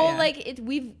do this. Well, like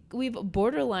we've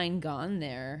borderline gone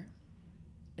there.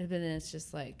 But then it's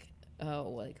just like, oh,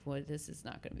 like, what? This is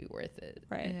not going to be worth it.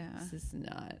 Right. Yeah. This is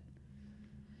not.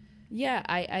 Yeah,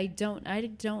 I don't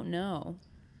know.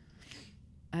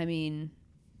 I mean,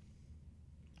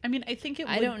 I think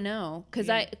I don't know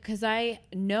because I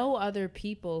know other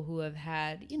people who have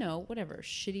had, you know, whatever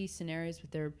shitty scenarios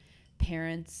with their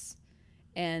parents,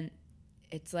 and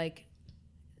it's like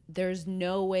there's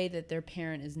no way that their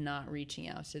parent is not reaching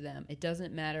out to them. It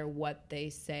doesn't matter what they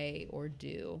say or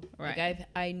do. Right. Like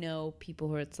I know people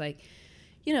who it's like,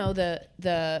 you know,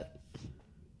 the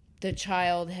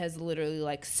child has literally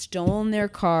like stolen their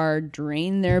car,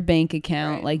 drained their bank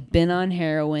account, like been on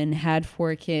heroin, had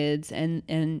 4 kids,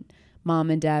 and mom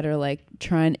and dad are like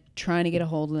trying to get a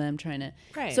hold of them,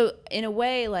 So in a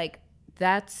way, like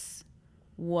that's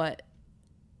the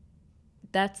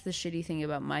shitty thing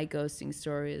about my ghosting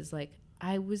story is like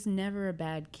I was never a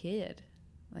bad kid.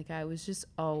 Like I was just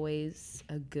always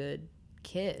a good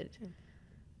kid.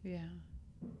 Yeah.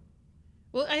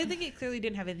 Well, I think it clearly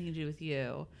didn't have anything to do with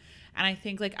you. And I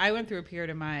think, like, I went through a period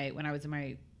of when I was in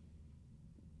my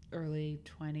early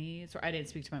 20s, where I didn't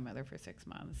speak to my mother for 6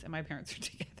 months, and my parents were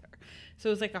together. So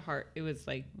it was like it was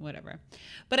like, whatever.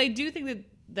 But I do think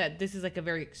that this is, like, a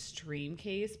very extreme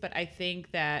case, but I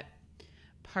think that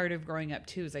part of growing up,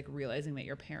 too, is, like, realizing that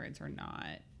your parents are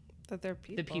not that they're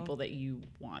the people that you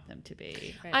want them to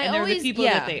be. Right. And they're the people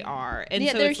that they are. And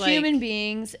so they're it's human like,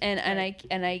 beings, and I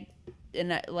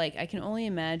can only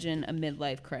imagine a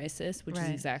midlife crisis, which is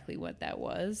exactly what that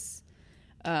was.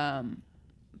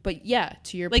 But yeah,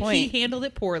 to your point, he handled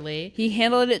it poorly. He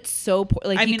handled it so poor.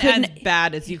 Like, as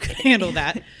bad as you could handle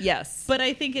that. Yes, but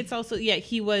I think it's also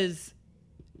he was.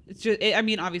 It's just,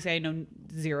 obviously I know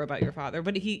zero about your father,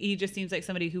 but he just seems like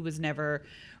somebody who was never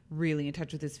really in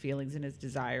touch with his feelings and his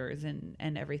desires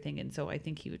and everything, and so I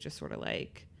think he was just sort of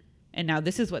like. And now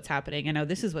this is what's happening. And now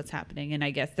this is what's happening. And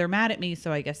I guess they're mad at me.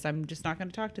 So I guess I'm just not going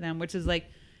to talk to them, which is like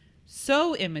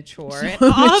so immature. And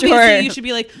obviously you should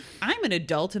be like, I'm an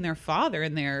adult and their father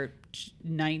and they're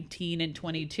 19 and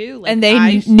 22. Like, and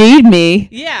they need me.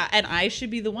 Yeah. And I should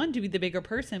be the one to be the bigger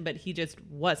person, but he just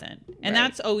wasn't. And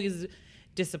that's always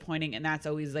disappointing. And that's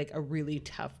always like a really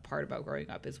tough part about growing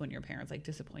up is when your parents like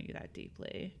disappoint you that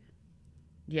deeply.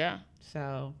 Yeah.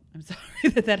 So I'm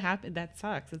sorry that happened. That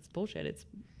sucks. It's bullshit.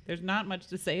 There's not much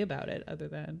to say about it other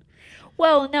than.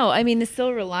 Well, no, I mean, the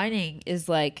silver lining is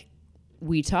like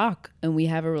we talk and we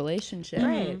have a relationship,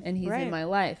 and he's in my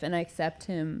life, and I accept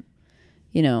him,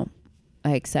 you know,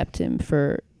 I accept him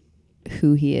for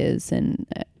who he is, and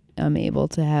I'm able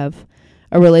to have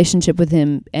a relationship with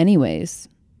him anyways.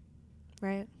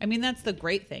 Right. I mean, that's the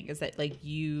great thing is that like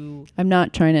I'm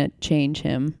not trying to change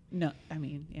him. No, I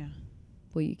mean, yeah.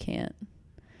 Well, you can't.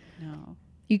 No.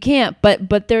 You can't,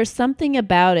 but there's something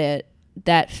about it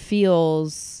that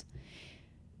feels,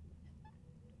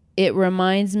 it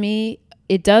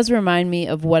does remind me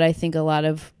of what I think a lot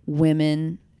of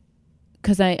women,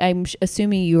 because I'm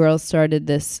assuming you all started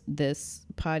this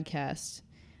podcast.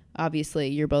 Obviously,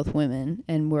 you're both women,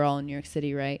 and we're all in New York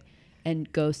City, right?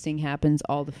 And ghosting happens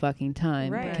all the fucking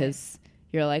time, right? Because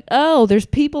you're like, oh, there's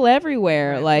people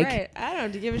everywhere. Right, like, right. I don't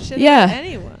have to give a shit about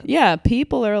anyone. Yeah,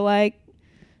 people are like,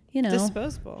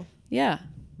 disposable. Yeah,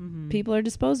 people are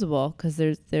disposable because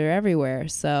they're everywhere.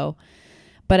 So,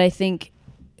 but I think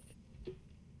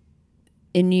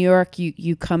in New York,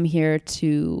 you come here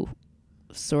to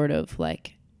sort of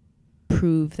like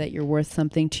prove that you're worth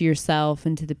something to yourself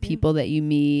and to the people that you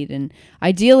meet, and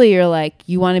ideally you're like,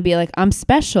 you want to be like, I'm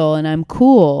special and I'm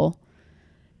cool,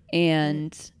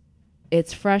 and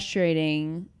it's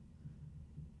frustrating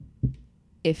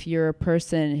if you're a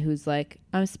person who's like,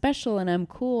 I'm special and I'm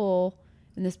cool,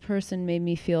 and this person made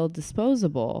me feel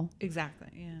disposable. Exactly.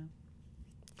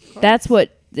 Yeah. That's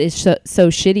what is so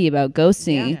shitty about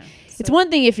ghosting. Yeah. It's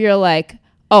one thing if you're like,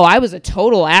 oh, I was a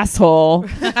total asshole,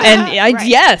 and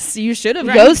yes, you should have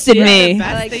ghosted me.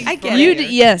 I get it.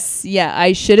 Yes, yeah,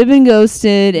 I should have been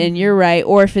ghosted, and you're right.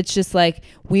 Or if it's just like,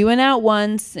 we went out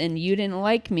once and you didn't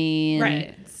like me, and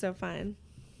Right.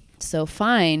 So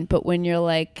fine. But when you're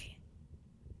like,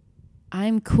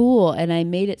 I'm cool and I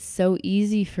made it so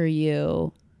easy for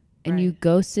you, and you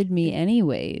ghosted me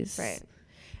anyways. Right.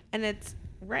 And it's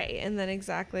right. And then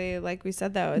exactly like we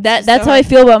said, though, that's how I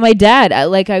feel about my dad.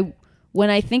 When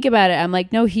I think about it, I'm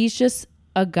like, no, he's just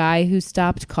a guy who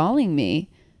stopped calling me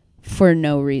for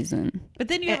no reason. But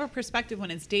then you have a perspective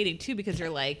when it's dating too, because you're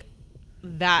like,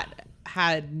 that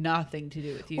had nothing to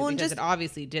do with you, because it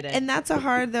obviously didn't. And that's a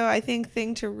hard, though, I think,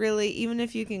 thing to really, even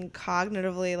if you can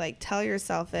cognitively like tell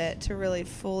yourself it, to really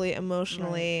fully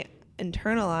emotionally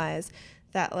internalize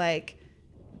that, like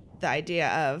the idea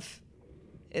of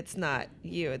it's not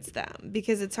you, it's them,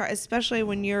 because it's hard, especially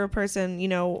when you're a person,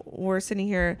 we're sitting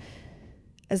here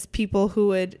as people who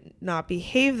would not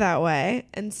behave that way.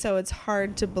 And so it's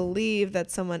hard to believe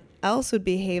that someone else would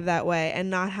behave that way and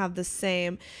not have the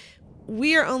same.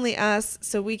 We are only us,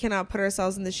 so we cannot put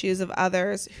ourselves in the shoes of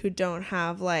others who don't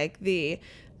have like I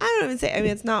don't even say, I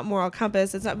mean, it's not moral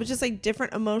compass, it's not, but just like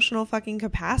different emotional fucking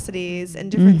capacities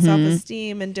and different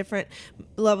self-esteem and different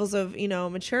levels of,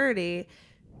 maturity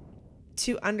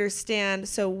to understand.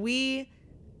 So we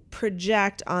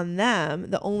project on them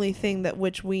the only thing that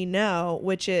which we know,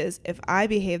 which is, if I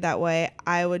behave that way,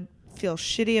 I would feel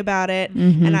shitty about it,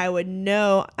 and I would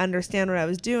understand what I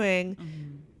was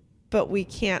doing, but we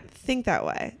can't think that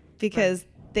way because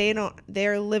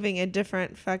they're living a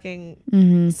different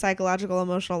fucking psychological,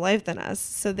 emotional life than us,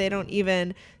 so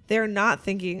they're not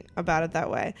thinking about it that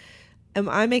way. Am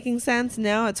I making sense?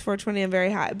 No, it's 420. I'm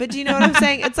very high. But do you know what I'm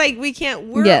saying? It's like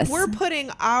we're putting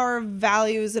our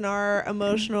values and our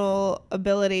emotional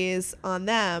abilities on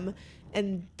them,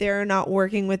 and they're not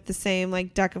working with the same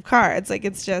like deck of cards. Like,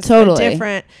 it's just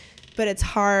different. But it's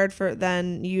hard for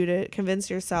then you to convince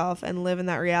yourself and live in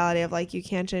that reality of like, you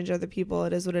can't change other people.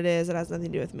 It is what it is. It has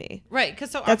nothing to do with me. Right.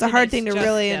 Because that's a hard thing to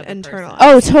really internalize.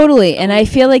 Oh, totally. And I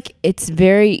feel like it's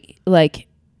very like,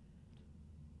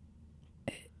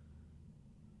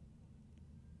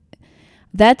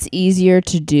 that's easier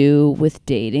to do with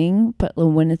dating, but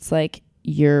when it's like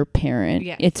your parent,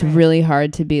 it's really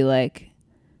hard to be like,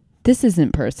 this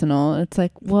isn't personal. It's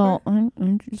like, well,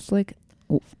 I'm just like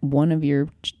one of your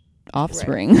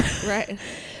offspring. Right.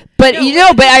 But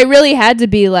but I really had to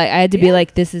be like, be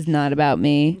like, this is not about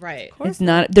me. Right. It's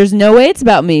not. There's no way it's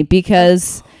about me,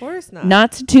 because of course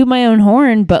not to toot my own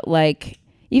horn, but like,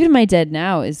 even my dad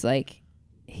now is like,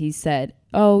 he said,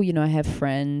 oh, I have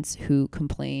friends who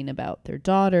complain about their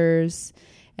daughters,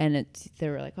 and they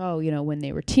were like, oh, when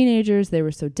they were teenagers, they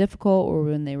were so difficult, or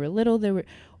when they were little,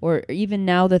 or even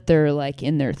now that they're like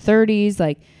in their 30s,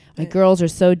 like, my girls are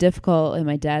so difficult. And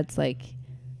my dad's like,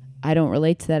 I don't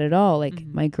relate to that at all. Like,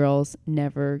 my girls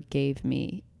never gave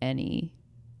me any,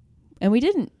 and we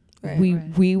didn't.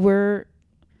 We were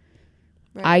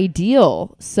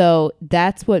ideal. So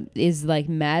that's what is like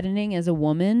maddening as a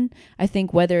woman. I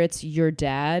think whether it's your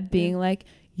dad being like,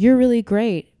 you're really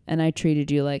great and I treated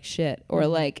you like shit, or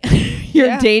like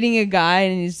you're dating a guy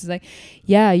and he's just like,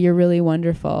 yeah, you're really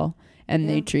wonderful, and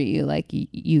they treat you like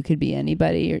you could be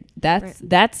anybody.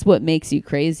 That's what makes you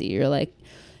crazy. You're like,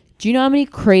 do you know how many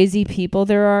crazy people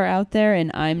there are out there and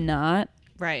I'm not?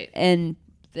 Right. And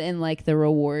like the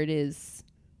reward is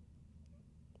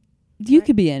you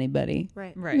could be anybody.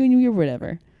 Right. Right. You're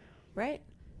whatever. Right.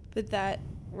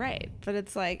 But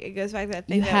it's like, it goes back to that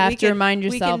thing You that have we to can- remind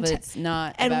we yourself can it's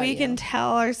not and about we can you.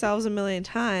 tell ourselves a million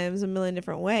times, a million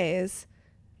different ways,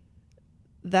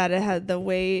 that it had the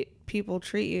way people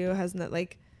treat you has not,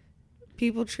 like,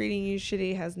 people treating you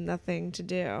shitty has nothing to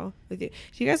do with you.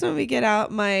 Do you guys want me to get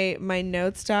out my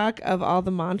note stock of all the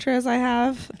mantras I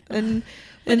have in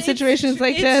situations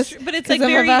like this? But it's 'Cause like I'm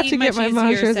very about to much get my easier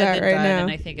mantras said out than right done, now. and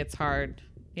I think it's hard.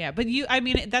 Yeah, but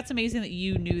that's amazing that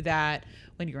you knew that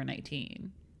when you were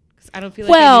 19. Because I don't feel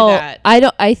like I knew that.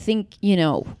 I think,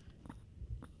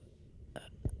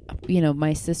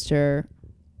 my sister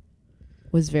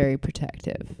was very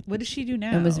protective What does she do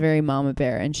now? and was very mama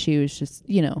bear, and she was just,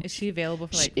 Is she available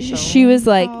for like she was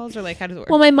like, calls, or like how does it work?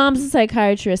 well, my mom's a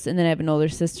psychiatrist, and then I have an older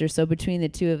sister, so between the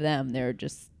two of them, they're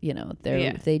just,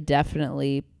 they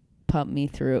definitely pump me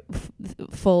through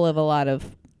full of a lot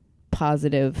of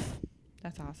positive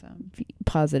That's awesome.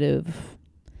 Female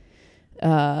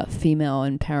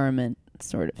empowerment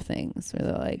sort of things,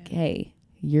 where they're like, hey,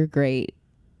 you're great,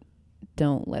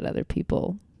 don't let other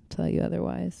people tell you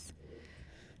otherwise.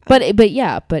 But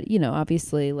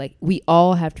obviously, like, we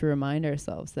all have to remind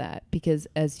ourselves that, because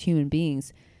as human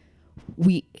beings,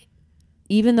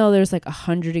 even though there's like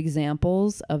 100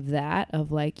 examples of that,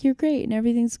 of like, you're great and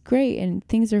everything's great and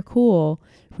things are cool,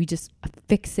 we just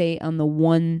fixate on the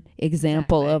one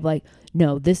example of like,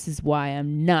 no, this is why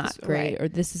I'm not great, or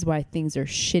this is why things are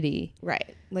shitty.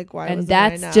 Right. Like, why? And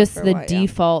that's just the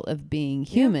default of being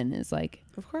human, is like,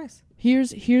 of course.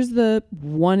 Here's the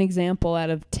one example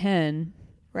out of 10.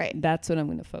 Right. That's what I'm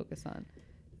going to focus on.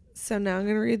 So now I'm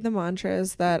going to read the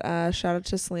mantras that shout out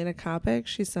to Selena Kopic.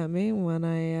 She sent me when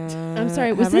I'm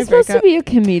sorry, was this supposed to be a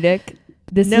comedic?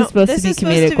 This is supposed to be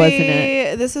comedic, wasn't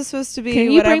it? This is supposed to be.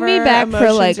 Can you bring me back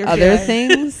for like other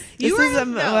things? This is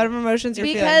whatever emotions you're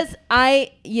feeling. Because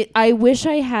I wish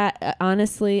I had,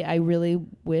 honestly, I really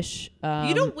wish.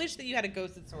 You don't wish that you had a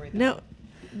ghosted story, though. No.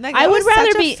 Meg, I would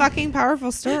rather such be a fucking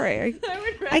powerful story.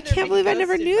 I can't believe I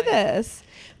never knew this.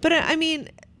 But I mean,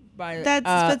 that's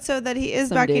but so that he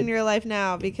is back in your life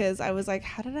now, because I was like,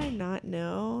 how did I not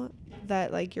know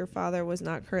that, like, your father was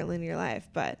not currently in your life?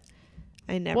 But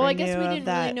I never. Well, I guess we knew didn't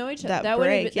really know each other. That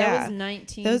was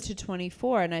 19 to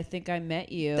 24, and I think I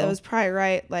met you. That was probably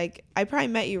right. Like, I probably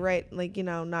met you right, like,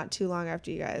 not too long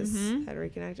after you guys had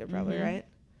reconnected, probably, right?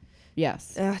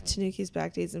 Yes. Tanuki's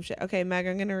back to eat some shit. Okay, Meg,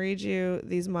 I'm going to read you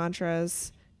these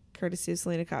mantras, courtesy of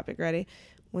Selena Kopic. Ready?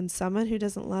 When someone who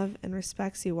doesn't love and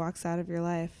respects you walks out of your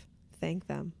life, thank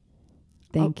them.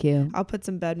 Thank you. I'll put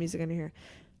some bad music under here.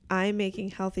 I'm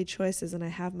making healthy choices and I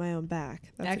have my own back.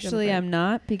 That's actually, I'm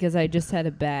not, because I just had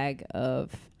a bag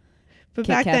of But Kit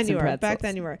back Kats then you and were. pretzels. Back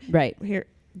then you were. Right. Here,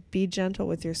 be gentle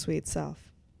with your sweet self.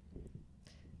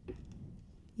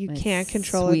 You My can't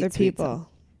control sweet, other sweet people. self.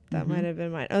 That might have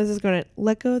been mine. Oh, this is going to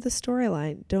let go of the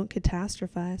storyline. Don't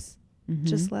catastrophize.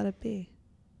 Just let it be.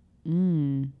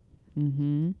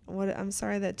 What? I'm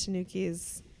sorry that Tanuki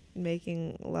is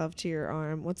making love to your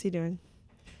arm. What's he doing?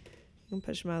 I'm gonna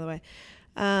push him out of the way.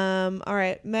 All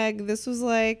right, Meg. This was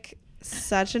like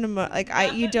such an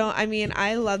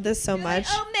I love this so much.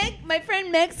 Like, oh, Meg, my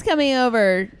friend Meg's coming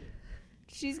over.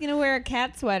 She's gonna wear a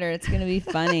cat sweater. It's gonna be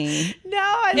funny.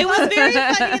 It was very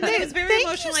funny, and it was very Thank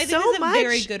emotional. you I think so it's a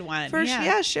very good one. for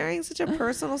sharing such a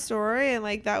personal story, and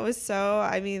like that was so.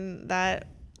 I mean, that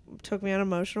took me on an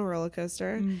emotional roller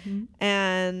coaster,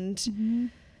 and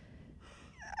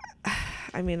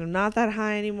I mean, I'm not that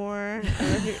high anymore.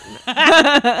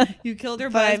 You killed her,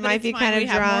 But I buzz, might it's be fine. kind of we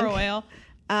have more drunk.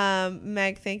 oil.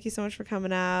 Meg, thank you so much for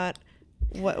coming out.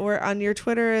 What we're on your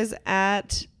Twitter is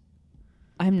at.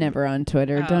 I'm never on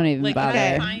Twitter. Don't even bother. Where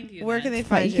can they find you? Where then? can they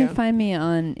find You can find me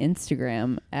on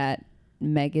Instagram at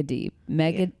megadeep.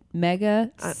 Mega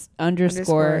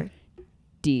underscore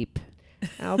deep.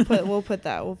 We'll put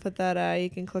that. You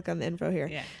can click on the info here.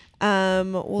 Yeah.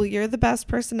 Well, you're the best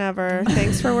person ever.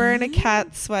 Thanks for wearing a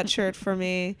cat sweatshirt for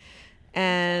me,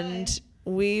 and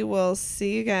we will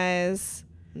see you guys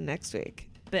next week.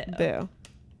 Boo. Boo.